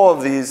all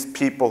of these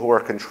people who are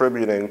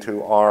contributing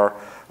to our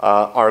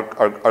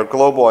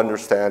global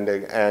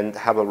understanding, and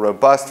have a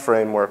robust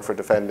framework for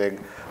defending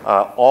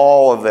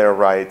all of their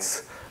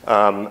rights.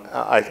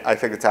 I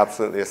think it's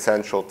absolutely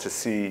essential to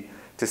see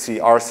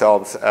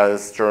ourselves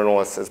as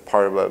journalists as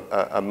part of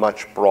a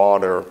much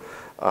broader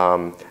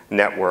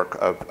network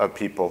of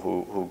people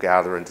who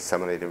gather and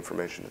disseminate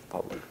information to the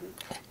public.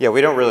 Yeah,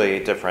 we don't really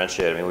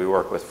differentiate. I mean, we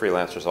work with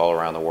freelancers all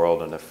around the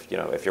world, and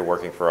if you're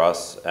working for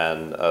us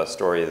and a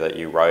story that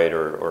you write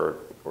or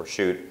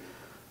shoot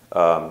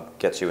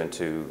gets you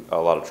into a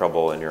lot of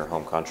trouble in your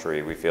home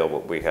country, we feel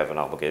we have an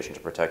obligation to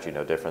protect you,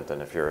 no different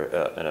than if you're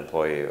an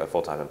employee, a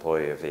full-time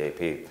employee of the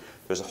AP.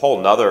 There's a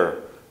whole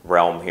nother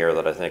realm here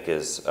that I think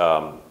is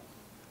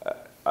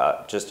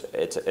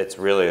it's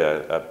really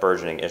a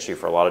burgeoning issue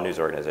for a lot of news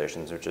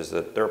organizations, which is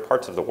that there are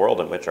parts of the world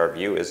in which our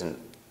view isn't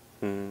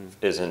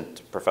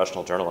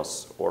professional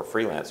journalists or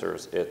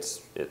freelancers.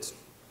 It's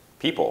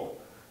people.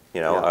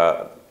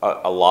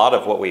 A lot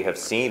of what we have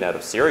seen out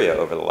of Syria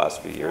over the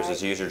last few years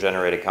is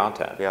user-generated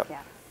content. Yeah.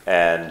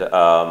 And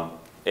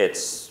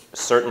it's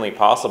certainly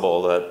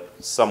possible that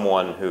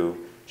someone who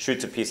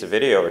shoots a piece of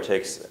video or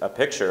takes a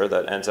picture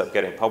that ends up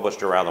getting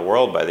published around the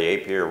world by the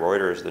AP or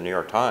Reuters, the New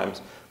York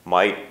Times,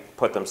 might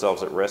put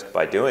themselves at risk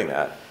by doing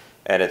that.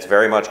 And it's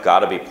very much got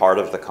to be part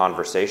of the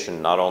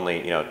conversation. Not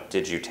only,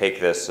 did you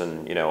take this,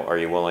 and are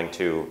you willing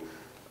to,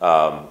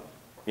 do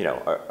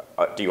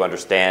you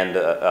understand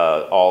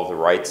all of the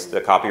rights,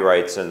 the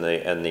copyrights, and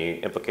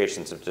the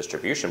implications of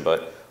distribution?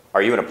 But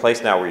are you in a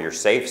place now where you're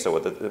safe, so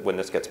when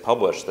this gets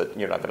published, that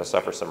you're not going to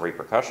suffer some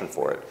repercussion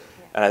for it?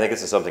 And I think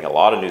this is something a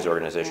lot of news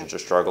organizations are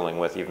struggling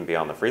with, even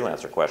beyond the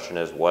freelancer question,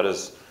 is what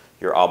is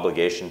your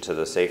obligation to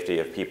the safety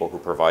of people who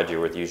provide you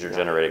with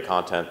user-generated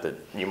content that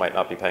you might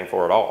not be paying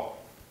for at all?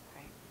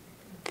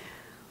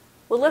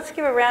 Well, let's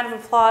give a round of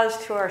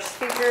applause to our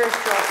speakers,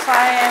 to our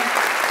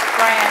science.